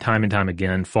highlighted time and time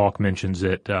again, Falk mentions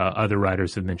it, other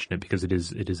writers have mentioned it because it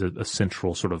is a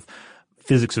central sort of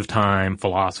physics of time,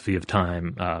 philosophy of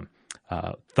time,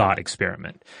 thought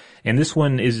experiment. And this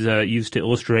one is used to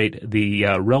illustrate the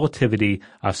relativity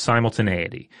of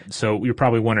simultaneity. So you're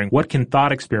probably wondering, what can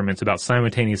thought experiments about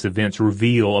simultaneous events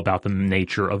reveal about the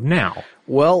nature of now?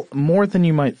 Well, more than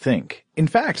you might think. In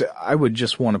fact, I would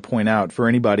just want to point out for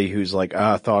anybody who's like,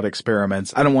 thought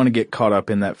experiments, I don't want to get caught up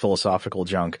in that philosophical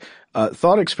junk.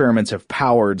 Thought experiments have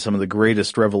powered some of the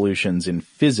greatest revolutions in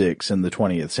physics in the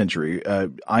 20th century.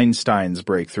 Einstein's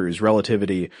breakthroughs,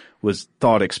 relativity was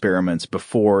thought experiments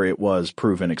before it was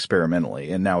proven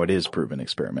experimentally, and now it is proven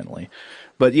experimentally.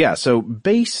 But yeah, so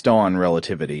based on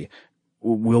relativity,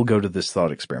 we'll go to this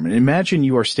thought experiment. Imagine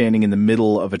you are standing in the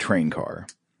middle of a train car.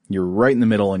 You're right in the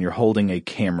middle and you're holding a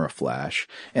camera flash.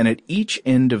 And at each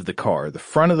end of the car, the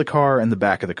front of the car and the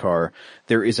back of the car,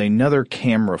 there is another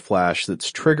camera flash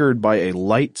that's triggered by a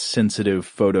light-sensitive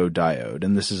photodiode.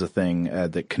 And this is a thing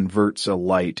that converts a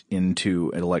light into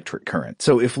an electric current.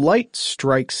 So if light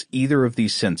strikes either of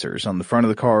these sensors on the front of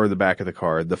the car or the back of the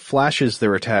car, the flashes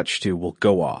they're attached to will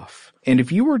go off. And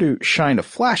if you were to shine a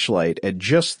flashlight at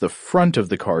just the front of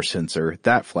the car sensor,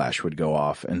 that flash would go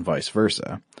off and vice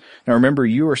versa. Now remember,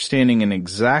 you are standing in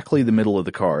exactly the middle of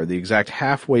the car, the exact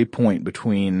halfway point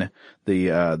between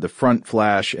the front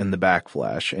flash and the back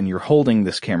flash, and you're holding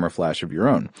this camera flash of your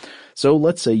own. So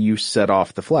let's say you set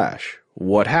off the flash.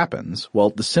 What happens?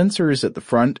 Well, the sensors at the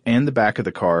front and the back of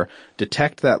the car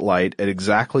detect that light at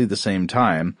exactly the same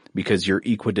time because you're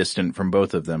equidistant from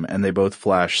both of them, and they both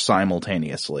flash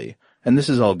simultaneously. And this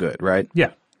is all good, right? Yeah.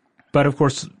 But of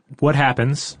course, what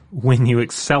happens when you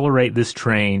accelerate this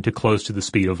train to close to the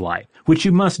speed of light, which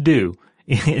you must do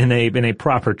in a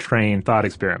proper train thought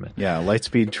experiment? Yeah, light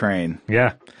speed train.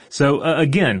 Yeah. So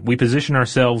again, we position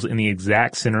ourselves in the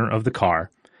exact center of the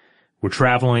car. We're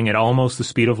traveling at almost the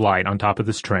speed of light on top of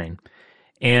this train.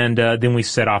 And then we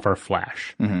set off our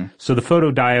flash. Mm-hmm. So the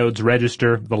photodiodes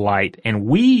register the light, and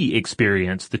we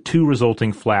experience the two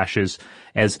resulting flashes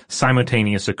as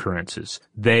simultaneous occurrences.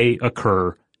 They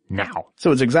occur now.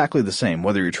 So it's exactly the same,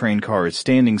 whether your train car is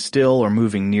standing still or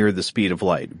moving near the speed of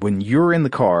light. When you're in the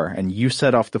car and you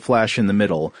set off the flash in the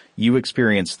middle, you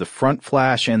experience the front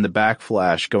flash and the back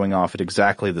flash going off at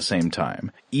exactly the same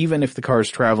time, even if the car is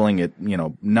traveling at,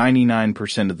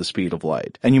 99% of the speed of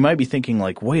light. And you might be thinking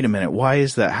like, wait a minute, why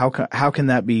is that? How can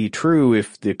that be true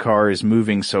if the car is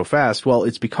moving so fast? Well,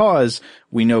 it's because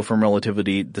we know from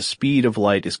relativity the speed of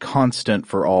light is constant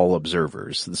for all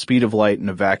observers. The speed of light in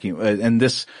a vacuum, and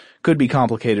this could be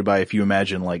complicated by if you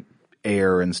imagine like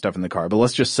air and stuff in the car, but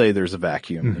let's just say there's a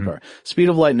vacuum in the car. Speed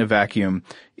of light in a vacuum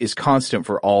is constant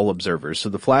for all observers. So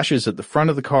the flashes at the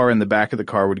front of the car and the back of the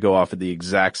car would go off at the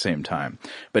exact same time.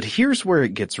 But here's where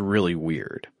it gets really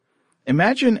weird.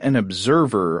 Imagine an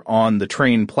observer on the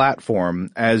train platform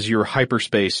as your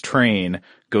hyperspace train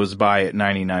goes by at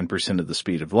 99% of the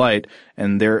speed of light,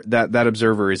 and that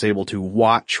observer is able to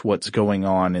watch what's going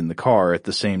on in the car at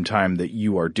the same time that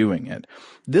you are doing it.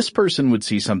 This person would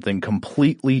see something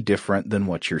completely different than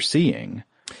what you're seeing.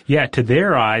 Yeah, to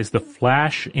their eyes, the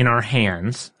flash in our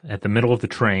hands at the middle of the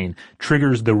train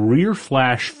triggers the rear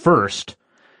flash first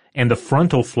and the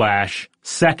frontal flash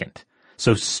second.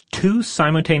 So two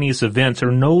simultaneous events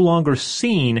are no longer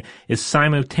seen as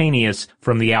simultaneous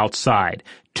from the outside.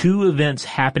 Two events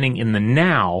happening in the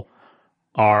now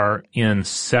are in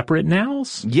separate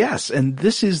nows? Yes, and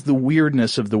this is the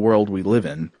weirdness of the world we live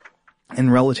in.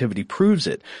 And relativity proves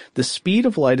it. The speed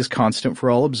of light is constant for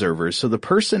all observers, so the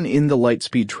person in the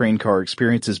light-speed train car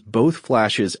experiences both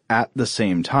flashes at the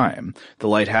same time. The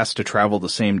light has to travel the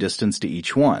same distance to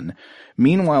each one.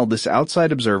 Meanwhile, this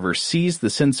outside observer sees the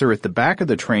sensor at the back of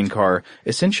the train car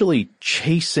essentially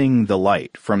chasing the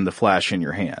light from the flash in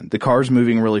your hand. The car's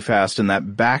moving really fast, and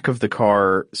that back of the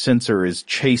car sensor is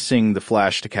chasing the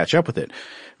flash to catch up with it.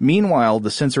 Meanwhile,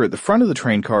 the sensor at the front of the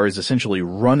train car is essentially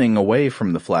running away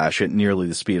from the flash at nearly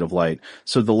the speed of light,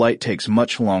 so the light takes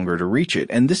much longer to reach it.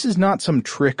 And this is not some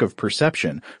trick of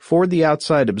perception. For the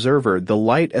outside observer, the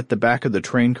light at the back of the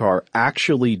train car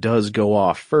actually does go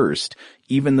off first,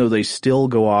 even though they still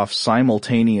go off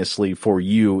simultaneously for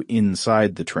you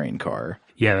inside the train car.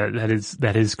 Yeah,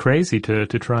 that is crazy to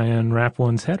try and wrap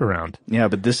one's head around. Yeah,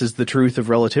 but this is the truth of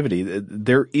relativity.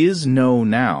 There is no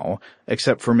now,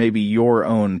 except for maybe your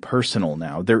own personal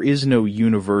now. There is no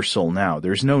universal now.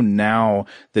 There's no now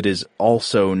that is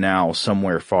also now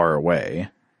somewhere far away.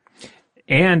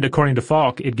 And according to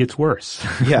Falk, it gets worse.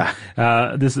 Yeah.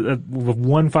 This is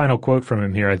one final quote from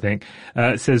him here, I think.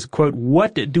 It says, quote,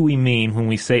 "What do we mean when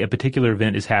we say a particular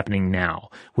event is happening now?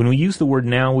 When we use the word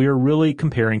now, we are really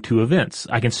comparing two events.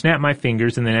 I can snap my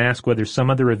fingers and then ask whether some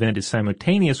other event is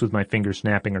simultaneous with my finger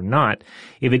snapping or not.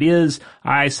 If it is,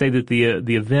 I say that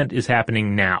the event is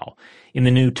happening now. In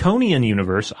the Newtonian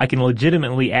universe, I can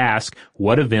legitimately ask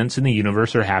what events in the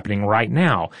universe are happening right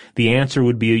now. The answer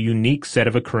would be a unique set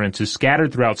of occurrences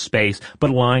scattered throughout space, but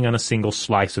lying on a single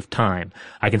slice of time.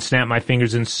 I can snap my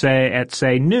fingers and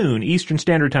say noon Eastern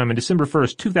Standard Time on December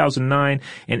 1st, 2009,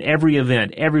 and every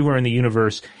event everywhere in the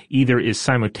universe either is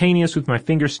simultaneous with my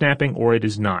finger snapping or it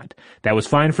is not. That was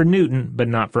fine for Newton, but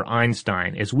not for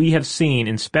Einstein. As we have seen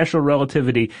in special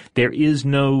relativity, there is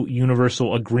no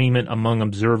universal agreement among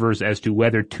observers as to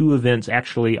whether two events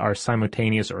actually are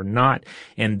simultaneous or not,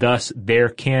 and thus there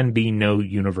can be no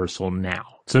universal now."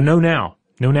 So no now.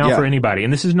 No now for anybody.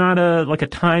 And this is not like a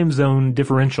time zone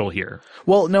differential here.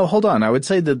 Well, no, hold on. I would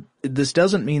say that this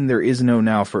doesn't mean there is no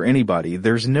now for anybody.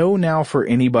 There's no now for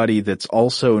anybody that's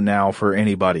also now for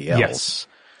anybody else. Yes.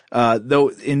 Though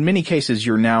in many cases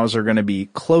your nows are going to be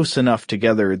close enough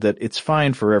together that it's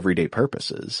fine for everyday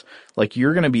purposes. Like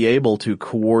you're going to be able to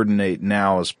coordinate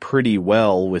nows pretty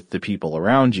well with the people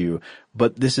around you,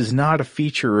 but this is not a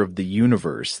feature of the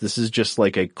universe. This is just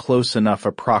like a close enough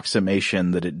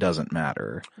approximation that it doesn't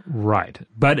matter. Right.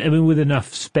 But I mean, with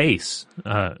enough space,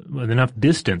 with enough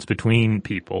distance between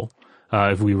people,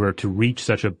 if we were to reach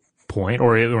such a point,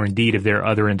 or indeed if there are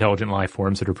other intelligent life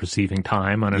forms that are perceiving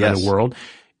time on another world,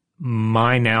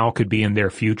 my now could be in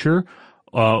their future,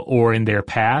 or in their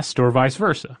past, or vice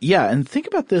versa. Yeah, and think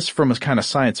about this from a kind of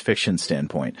science fiction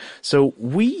standpoint. So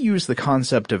we use the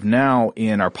concept of now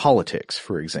in our politics,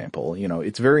 for example. You know,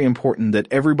 it's very important that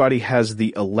everybody has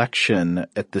the election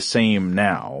at the same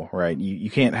now, right? You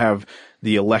can't have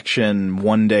the election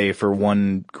one day for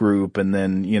one group and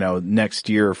then, you know, next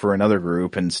year for another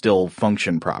group and still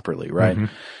function properly, right?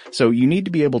 Mm-hmm. So you need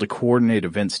to be able to coordinate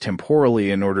events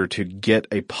temporally in order to get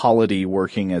a polity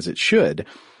working as it should.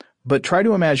 But try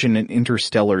to imagine an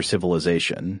interstellar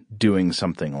civilization doing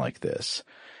something like this.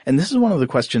 And this is one of the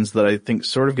questions that I think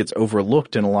sort of gets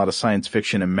overlooked in a lot of science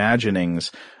fiction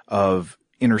imaginings of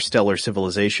interstellar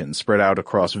civilization spread out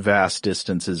across vast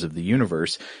distances of the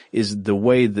universe, is the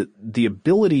way that the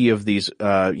ability of these,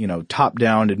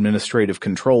 top-down administrative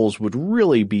controls would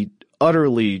really be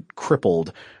utterly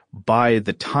crippled by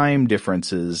the time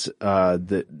differences,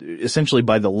 essentially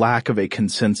by the lack of a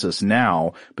consensus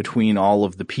now between all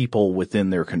of the people within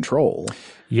their control.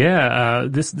 Yeah,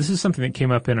 this is something that came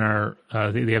up in our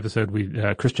the episode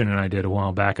Christian and I did a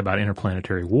while back about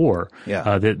interplanetary war.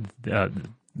 Yeah.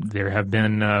 There have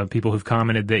been people who've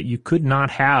commented that you could not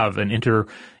have an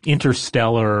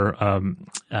interstellar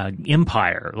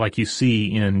empire like you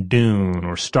see in Dune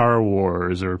or Star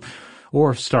Wars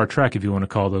or Star Trek, if you want to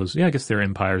call those, I guess they're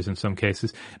empires in some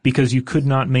cases, because you could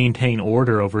not maintain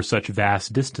order over such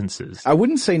vast distances. I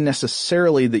wouldn't say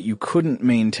necessarily that you couldn't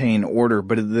maintain order,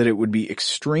 but that it would be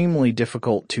extremely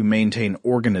difficult to maintain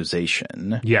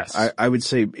organization. Yes. I would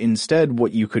say instead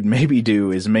what you could maybe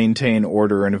do is maintain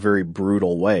order in a very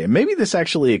brutal way. And maybe this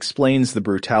actually explains the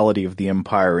brutality of the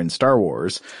Empire in Star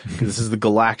Wars, because this is the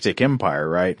Galactic Empire,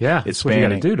 right? Yeah, it's what you got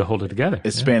to do to hold it together.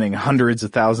 It's spanning hundreds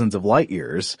of thousands of light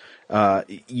years.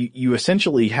 You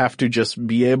essentially have to just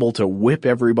be able to whip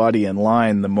everybody in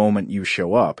line the moment you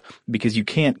show up, because you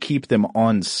can't keep them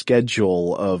on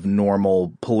schedule of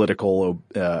normal political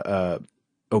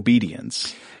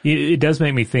obedience. It does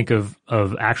make me think of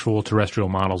actual terrestrial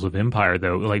models of empire,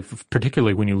 though, like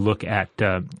particularly when you look at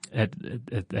the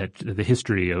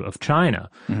history of China.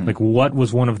 Mm-hmm. Like, what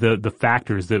was one of the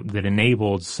factors that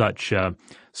enabled such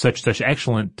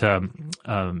excellent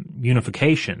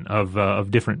unification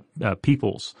of different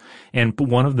peoples? And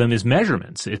one of them is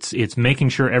measurements. It's making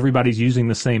sure everybody's using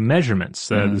the same measurements,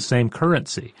 the same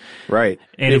currency. Right.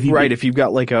 And if you've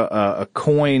got like a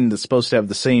coin that's supposed to have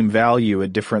the same value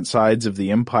at different sides of the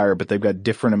empire, but they've got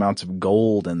different amounts of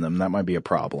gold in them, that might be a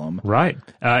problem. Right.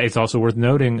 It's also worth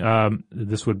noting, I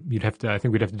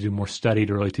think we'd have to do more study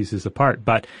to really tease this apart.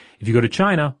 But if you go to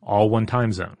China, all one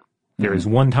time zone. There is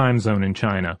one time zone in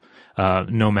China,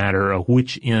 no matter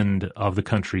which end of the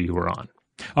country you are on.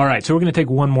 All right, so we're going to take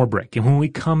one more break. And when we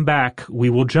come back, we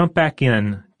will jump back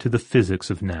in to the physics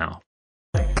of now.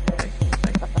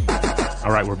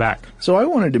 All right, we're back. So I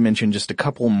wanted to mention just a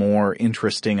couple more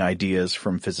interesting ideas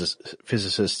from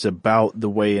physicists about the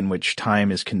way in which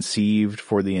time is conceived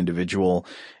for the individual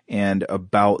and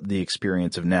about the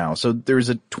experience of now. So there's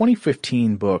a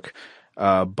 2015 book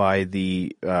by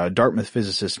the Dartmouth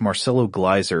physicist Marcelo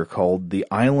Gleiser called The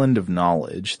Island of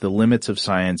Knowledge, The Limits of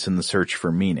Science and the Search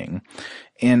for Meaning.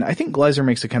 And I think Gleiser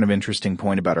makes a kind of interesting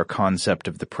point about our concept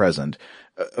of the present.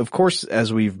 Of course,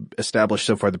 as we've established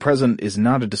so far, the present is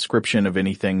not a description of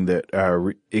anything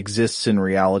that exists in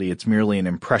reality. It's merely an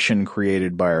impression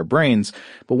created by our brains.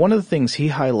 But one of the things he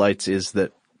highlights is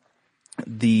that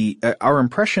our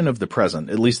impression of the present,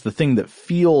 at least the thing that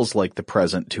feels like the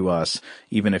present to us,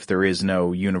 even if there is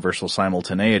no universal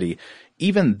simultaneity,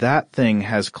 even that thing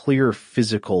has clear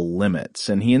physical limits.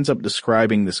 And he ends up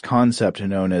describing this concept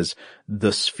known as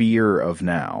the sphere of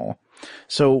now.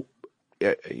 So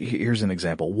here's an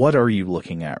example. What are you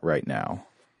looking at right now?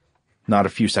 Not a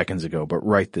few seconds ago, but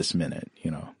right this minute,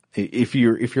 you know. If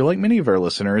you're like many of our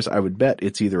listeners, I would bet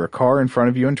it's either a car in front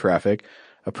of you in traffic,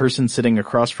 a person sitting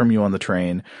across from you on the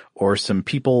train, or some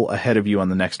people ahead of you on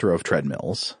the next row of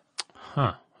treadmills.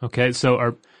 Huh. Okay.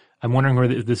 So I'm wondering where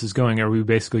this is going. Are we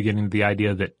basically getting the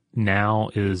idea that now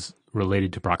is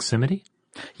related to proximity?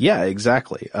 Yeah,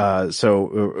 exactly.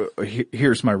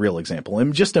 Here's my real example.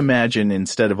 And just imagine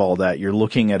instead of all that, you're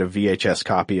looking at a VHS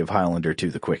copy of Highlander 2: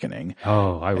 The Quickening.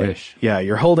 Oh, I wish. Yeah,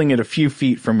 you're holding it a few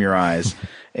feet from your eyes.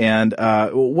 And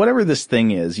whatever this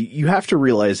thing is, you have to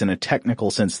realize in a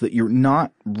technical sense that you're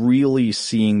not really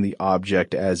seeing the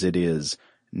object as it is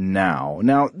now.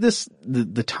 Now,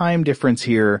 the time difference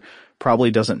here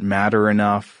probably doesn't matter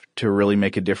enough to really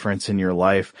make a difference in your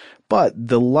life, but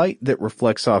the light that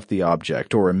reflects off the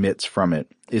object or emits from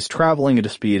it is traveling at a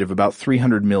speed of about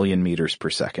 300 million meters per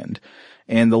second.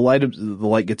 And the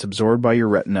light gets absorbed by your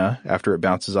retina after it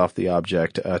bounces off the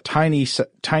object, a tiny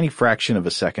fraction of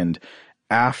a second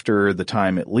after the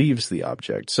time it leaves the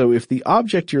object. So if the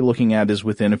object you're looking at is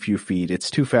within a few feet,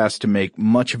 it's too fast to make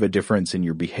much of a difference in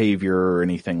your behavior or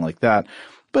anything like that,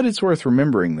 but it's worth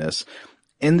remembering this.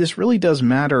 And this really does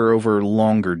matter over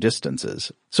longer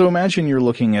distances. So imagine you're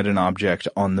looking at an object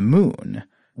on the moon.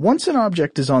 Once an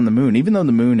object is on the moon, even though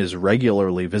the moon is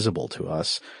regularly visible to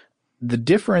us, the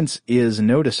difference is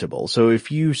noticeable. So if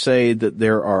you say that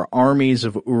there are armies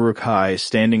of Uruk-hai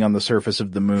standing on the surface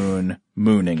of the moon,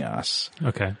 mooning us.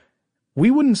 Okay.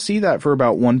 We wouldn't see that for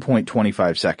about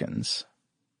 1.25 seconds.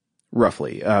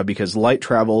 Roughly, because light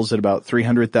travels at about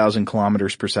 300,000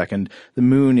 kilometers per second. The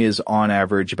moon is on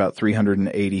average about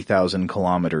 380,000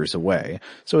 kilometers away.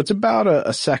 So it's about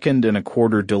a second and a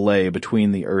quarter delay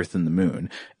between the Earth and the moon.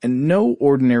 And no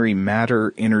ordinary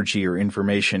matter, energy, or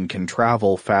information can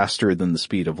travel faster than the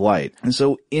speed of light. And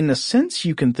so in a sense,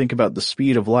 you can think about the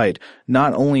speed of light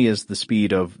not only as the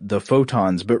speed of the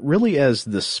photons, but really as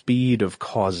the speed of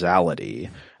causality.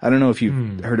 I don't know if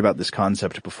you've heard about this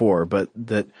concept before, but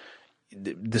that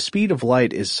the speed of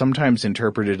light is sometimes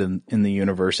interpreted in the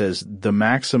universe as the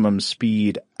maximum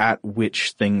speed at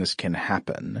which things can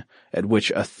happen, at which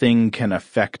a thing can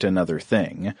affect another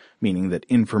thing, meaning that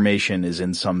information is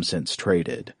in some sense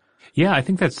traded. Yeah, I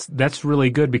think that's really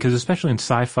good because especially in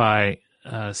sci-fi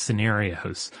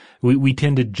scenarios, we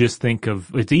tend to just think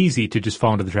of, it's easy to just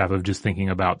fall into the trap of just thinking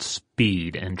about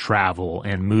speed and travel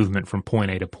and movement from point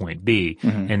A to point B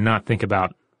and not think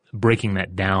about breaking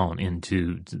that down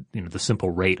into, the simple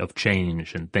rate of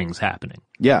change and things happening.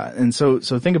 Yeah. And so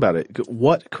think about it.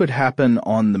 What could happen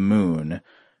on the moon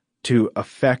to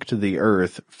affect the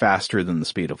Earth faster than the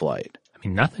speed of light? I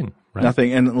mean, nothing. Right?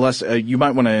 Nothing, unless you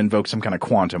might want to invoke some kind of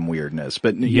quantum weirdness,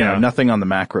 but you know, nothing on the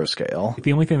macro scale.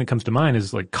 The only thing that comes to mind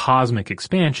is like cosmic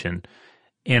expansion,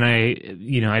 and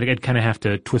I'd kind of have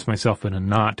to twist myself in a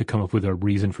knot to come up with a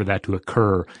reason for that to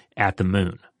occur at the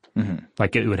moon.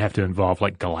 Like it would have to involve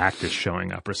like Galactus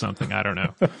showing up or something. I don't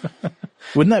know.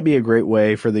 Wouldn't that be a great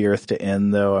way for the Earth to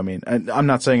end, though? I mean, I'm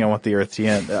not saying I want the Earth to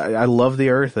end. I love the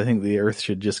Earth. I think the Earth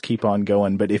should just keep on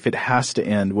going. But if it has to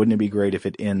end, wouldn't it be great if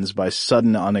it ends by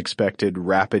sudden, unexpected,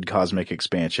 rapid cosmic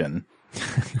expansion?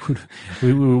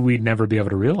 We'd never be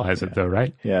able to realize it, though,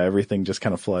 right? Yeah, everything just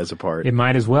kind of flies apart. It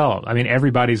might as well. I mean,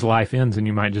 everybody's life ends, and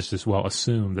you might just as well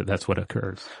assume that that's what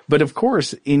occurs. But of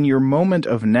course, in your moment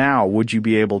of now, would you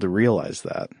be able to realize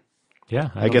that?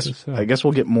 Yeah, I guess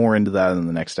we'll get more into that in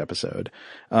the next episode.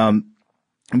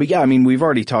 But yeah, I mean, we've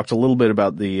already talked a little bit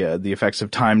about the effects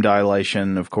of time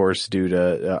dilation, of course, due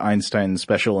to Einstein's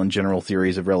special and general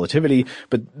theories of relativity.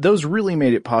 But those really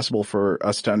made it possible for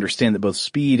us to understand that both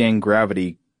speed and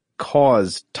gravity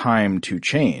cause time to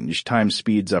change. Time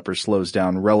speeds up or slows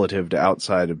down relative to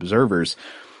outside observers.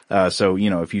 So,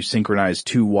 if you synchronize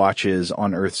two watches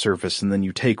on Earth's surface and then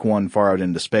you take one far out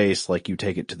into space, like you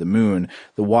take it to the moon,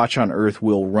 the watch on Earth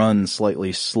will run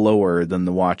slightly slower than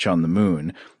the watch on the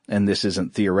moon. And this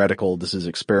isn't theoretical. This is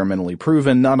experimentally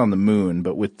proven, not on the moon,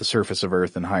 but with the surface of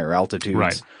Earth and higher altitudes.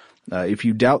 Right. If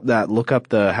you doubt that, look up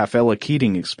the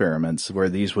Hafele-Keating experiments where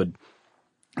these would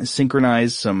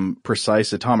synchronize some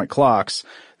precise atomic clocks,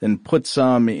 then put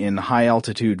some in high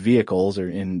altitude vehicles or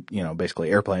in, basically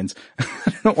airplanes. I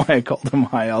don't know why I called them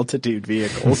high altitude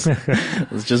vehicles.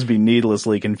 Let's just be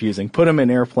needlessly confusing. Put them in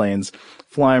airplanes,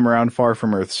 fly them around far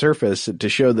from Earth's surface to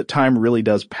show that time really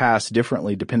does pass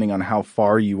differently depending on how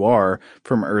far you are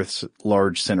from Earth's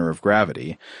large center of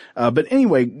gravity. But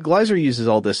anyway, Gleiser uses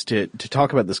all this to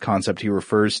talk about this concept he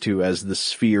refers to as the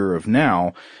sphere of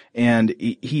now. And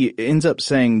he ends up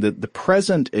saying that the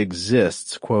present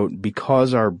exists, quote,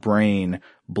 because our brain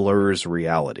blurs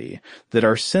reality. That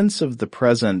our sense of the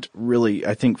present really,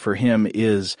 I think for him,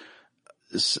 is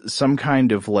some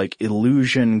kind of like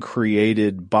illusion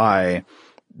created by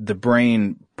the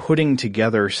brain putting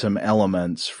together some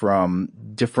elements from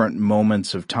different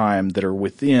moments of time that are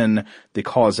within the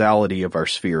causality of our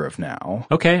sphere of now.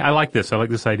 Okay, I like this. I like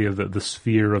this idea of the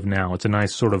sphere of now. It's a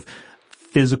nice sort of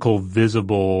physical,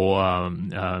 visible,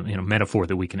 metaphor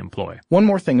that we can employ. One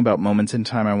more thing about moments in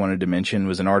time I wanted to mention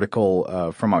was an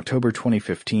article from October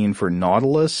 2015 for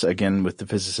Nautilus, again with the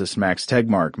physicist Max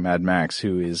Tegmark, Mad Max,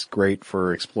 who is great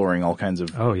for exploring all kinds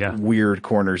of weird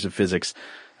corners of physics.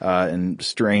 And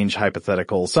strange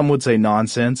hypothetical. Some would say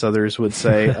nonsense. Others would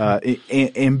say,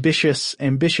 ambitious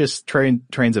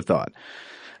trains of thought.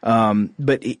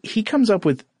 But he comes up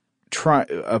with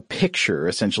a picture,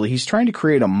 essentially. He's trying to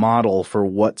create a model for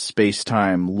what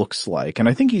space-time looks like. And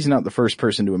I think he's not the first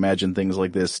person to imagine things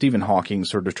like this. Stephen Hawking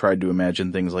sort of tried to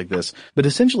imagine things like this. But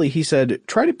essentially he said,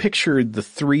 try to picture the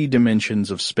 3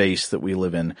 dimensions of space that we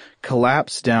live in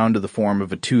collapse down to the form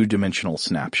of a 2-dimensional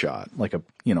snapshot, like a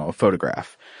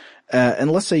photograph.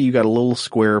 And let's say you got a little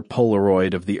square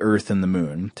Polaroid of the Earth and the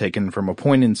Moon taken from a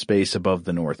point in space above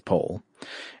the North Pole.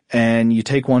 And you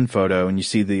take one photo and you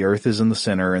see the Earth is in the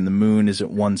center and the Moon is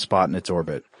at one spot in its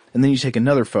orbit. And then you take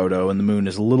another photo and the Moon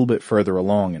is a little bit further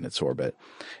along in its orbit.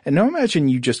 And now imagine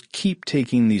you just keep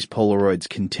taking these Polaroids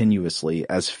continuously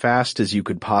as fast as you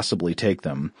could possibly take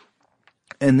them.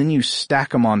 And then you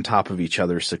stack them on top of each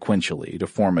other sequentially to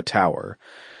form a tower.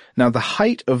 Now the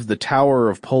height of the tower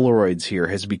of Polaroids here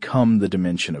has become the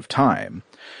dimension of time.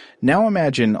 Now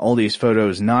imagine all these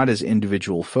photos not as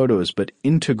individual photos, but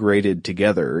integrated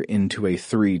together into a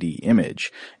 3D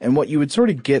image. And what you would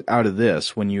sort of get out of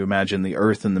this when you imagine the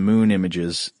Earth and the Moon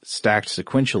images stacked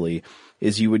sequentially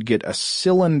is you would get a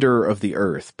cylinder of the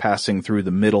Earth passing through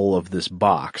the middle of this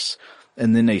box,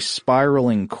 and then a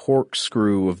spiraling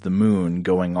corkscrew of the Moon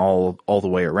going all the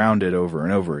way around it over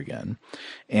and over again.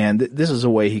 And this is a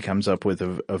way he comes up with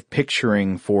of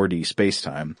picturing 4D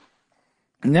spacetime.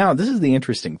 Now, this is the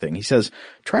interesting thing. He says,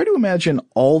 try to imagine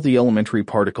all the elementary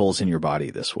particles in your body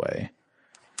this way.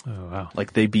 Oh, wow.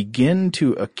 Like they begin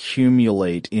to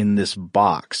accumulate in this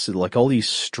box. Like all these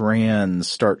strands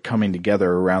start coming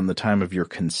together around the time of your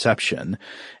conception.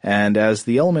 And as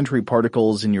the elementary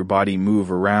particles in your body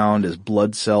move around, as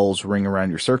blood cells ring around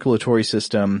your circulatory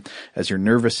system, as your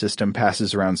nervous system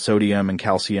passes around sodium and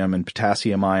calcium and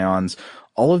potassium ions,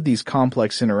 all of these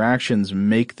complex interactions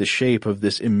make the shape of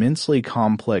this immensely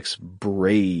complex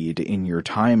braid in your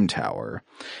time tower.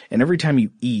 And every time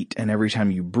you eat and every time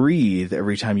you breathe,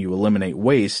 every time you eliminate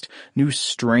waste, new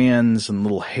strands and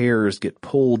little hairs get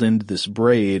pulled into this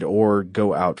braid or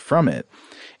go out from it.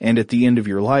 And at the end of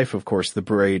your life, of course, the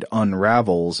braid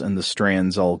unravels and the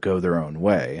strands all go their own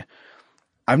way.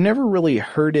 I've never really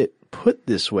heard it put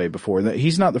this way before.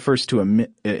 He's not the first to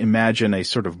imagine a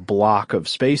sort of block of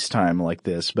space-time like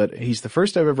this, but he's the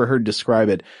first I've ever heard describe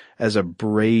it as a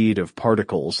braid of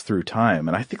particles through time,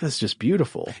 and I think that's just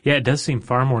beautiful. Yeah, it does seem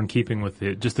far more in keeping with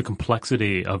just the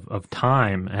complexity of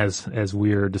time as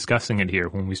we're discussing it here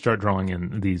when we start drawing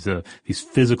in these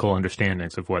physical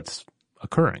understandings of what's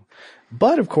occurring.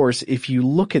 But of course, if you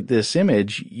look at this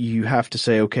image, you have to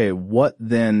say, okay, what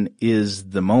then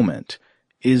is the moment?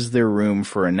 Is there room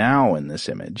for a now in this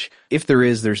image? If there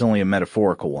is, there's only a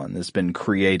metaphorical one that's been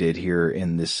created here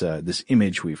in this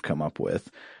image we've come up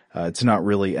with. It's not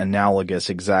really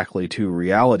analogous exactly to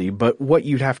reality, but what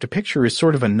you'd have to picture is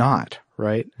sort of a knot,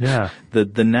 right? Yeah.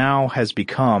 The now has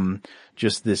become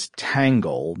just this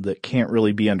tangle that can't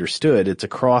really be understood. It's a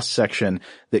cross section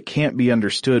that can't be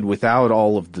understood without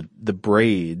all of the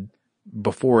braid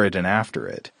before it and after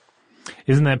it.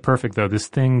 Isn't that perfect, though? This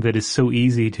thing that is so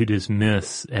easy to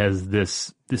dismiss as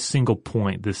this single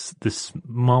point, this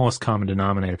smallest common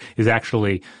denominator, is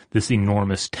actually this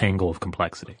enormous tangle of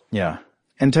complexity. Yeah.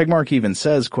 And Tegmark even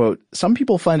says, quote, "Some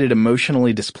people find it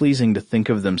emotionally displeasing to think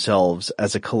of themselves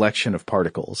as a collection of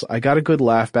particles. I got a good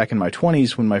laugh back in my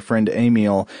 20s when my friend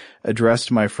Emil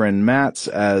addressed my friend Mats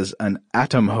as an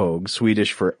atomhög,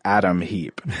 Swedish for atom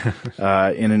heap,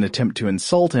 in an attempt to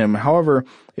insult him. However,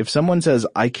 if someone says,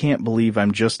 I can't believe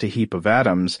I'm just a heap of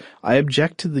atoms, I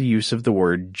object to the use of the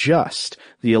word just.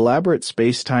 The elaborate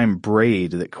space-time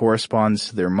braid that corresponds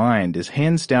to their mind is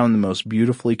hands down the most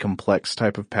beautifully complex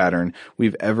type of pattern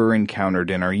we've ever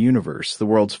encountered in our universe. The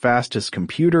world's fastest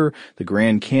computer, the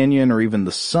Grand Canyon, or even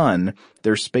the sun,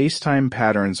 their space-time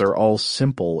patterns are all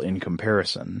simple in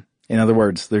comparison." In other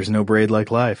words, there's no braid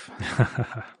like life.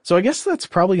 So I guess that's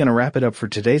probably going to wrap it up for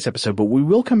today's episode, but we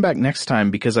will come back next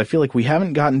time because I feel like we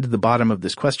haven't gotten to the bottom of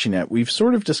this question yet. We've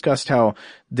sort of discussed how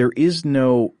there is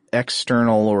no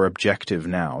external or objective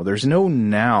now. There's no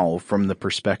now from the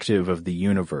perspective of the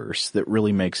universe that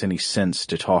really makes any sense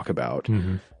to talk about.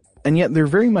 Mm-hmm. And yet there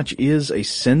very much is a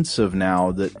sense of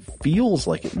now that feels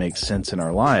like it makes sense in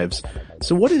our lives.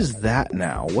 So what is that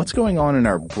now? What's going on in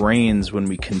our brains when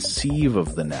we conceive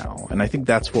of the now? And I think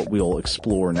that's what we'll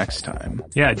explore next time.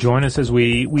 Yeah, join us as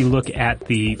we look at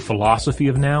the philosophy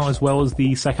of now as well as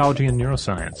the psychology and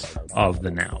neuroscience of the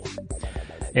now.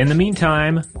 In the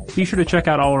meantime, be sure to check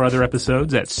out all our other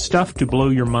episodes at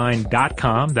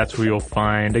stufftoblowyourmind.com. That's where you'll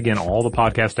find, again, all the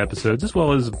podcast episodes, as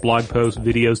well as blog posts,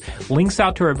 videos, links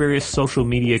out to our various social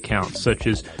media accounts, such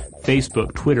as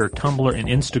Facebook, Twitter, Tumblr, and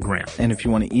Instagram. And if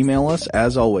you want to email us,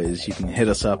 as always, you can hit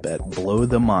us up at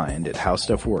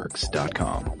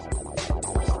blowthemind@howstuffworks.com.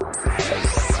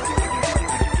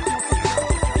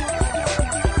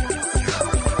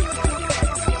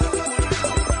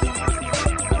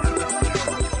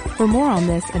 For more on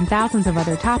this and thousands of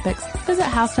other topics, visit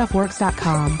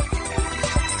howstuffworks.com.